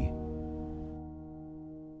With Me.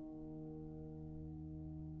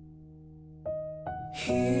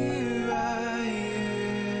 Here I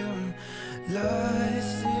am,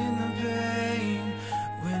 lost in the pain.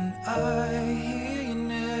 When I hear your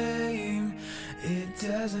name, it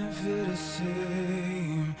doesn't feel the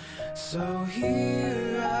same. So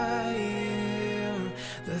here I am,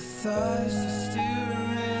 the thoughts that still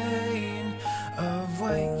remain of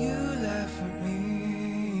what you left for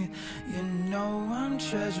me. You know I'm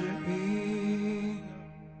treasuring.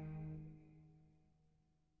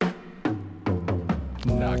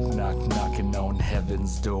 Knock, knock, knocking on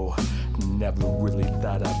heaven's door. Never really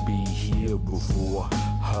thought I'd be here before.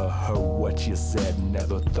 Heard what you said,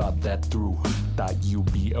 never thought that through. Thought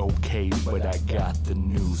you'd be okay, but I got the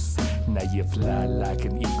news. Now you fly like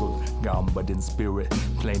an eagle, gone but in spirit.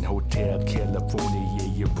 Plain Hotel California, yeah,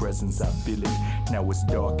 your presence, I feel it. Now it's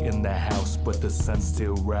dark in the house, but the sun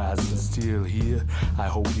still rising. Still here, I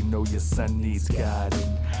hope you know your son needs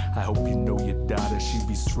guiding. I hope you know your daughter, she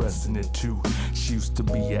be stressing it too. She used to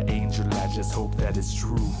be an angel, I just hope that it's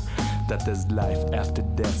true. That there's life after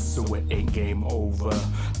death, so it ain't game over.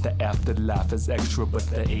 The afterlife is extra, but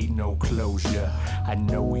there ain't no closure. I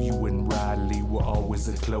know you and Riley were always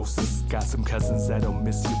the closest. Got some cousins that'll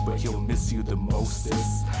miss you, but he'll miss you the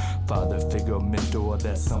mostest. Father figure, mentor,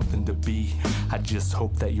 that's something to be. I just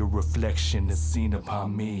hope that your reflection is seen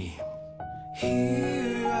upon me.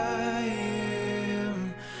 Here I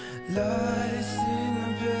am, lost in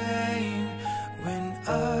the pain. When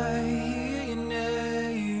I hear your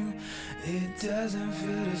name, it doesn't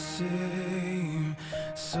feel the same.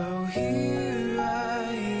 So here I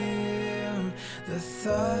am, the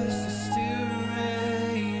thoughts that still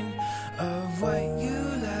remain of what you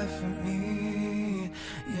left for me.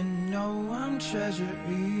 You know I'm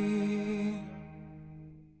treasuring.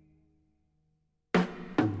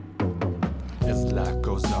 As life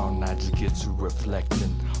goes on, I just get to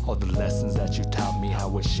reflecting. All the lessons that you taught me,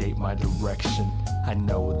 how it shaped my direction. I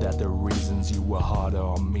know that the reasons you were harder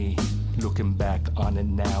on me. Looking back on it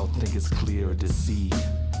now, think it's clear to see.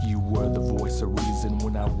 You were the voice of reason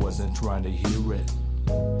when I wasn't trying to hear it.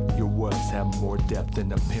 Your words have more depth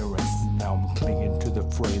than appearance. Now I'm clinging to the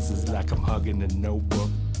phrases like I'm hugging a notebook.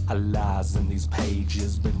 I lies in these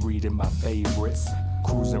pages, been reading my favorites.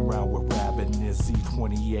 Cruising around with Rabbit and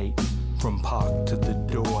C28. From park to the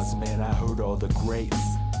doors, man, I heard all the greats.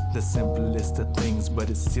 The simplest of things, but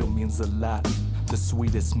it still means a lot. The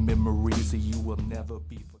sweetest memories of you will never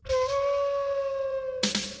be forgotten.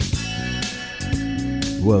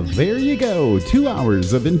 Well, there you go. 2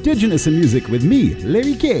 hours of Indigenous in Music with me,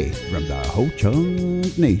 Larry K. from the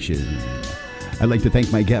Ho-Chunk Nation. I'd like to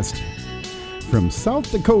thank my guest from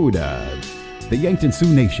South Dakota, the Yankton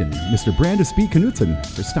Sioux Nation, Mr. Brandis B. Knudsen,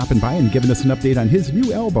 for stopping by and giving us an update on his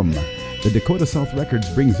new album. The Dakota South Records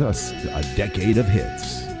brings us a decade of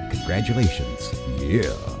hits. Congratulations.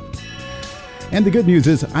 Yeah. And the good news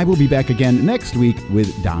is I will be back again next week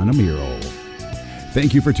with Don Amiro.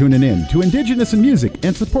 Thank you for tuning in to Indigenous in Music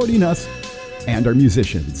and supporting us and our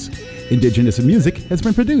musicians. Indigenous in Music has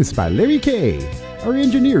been produced by Larry K. Our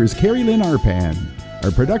engineer is Carrie Lynn Arpan.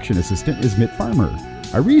 Our production assistant is Mitt Farmer.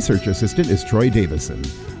 Our research assistant is Troy Davison.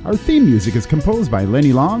 Our theme music is composed by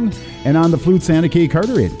Lenny Long, and on the flute, Santa K.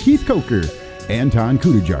 Carteret, Keith Coker, Anton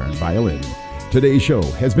Kudujar on violin. Today's show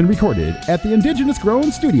has been recorded at the Indigenous Grown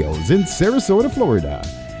Studios in Sarasota, Florida.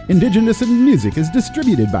 Indigenous in Music is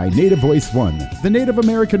distributed by Native Voice One, the Native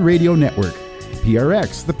American Radio Network,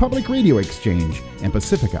 PRX, the Public Radio Exchange, and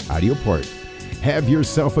Pacifica Audio Port. Have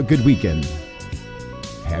yourself a good weekend.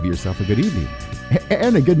 Have yourself a good evening.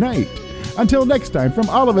 And a good night. Until next time, from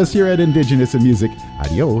all of us here at Indigenous in Music,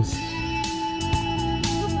 adios.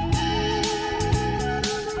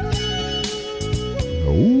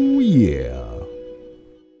 Oh, yeah.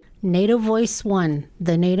 Native Voice One,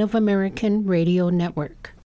 the Native American Radio Network.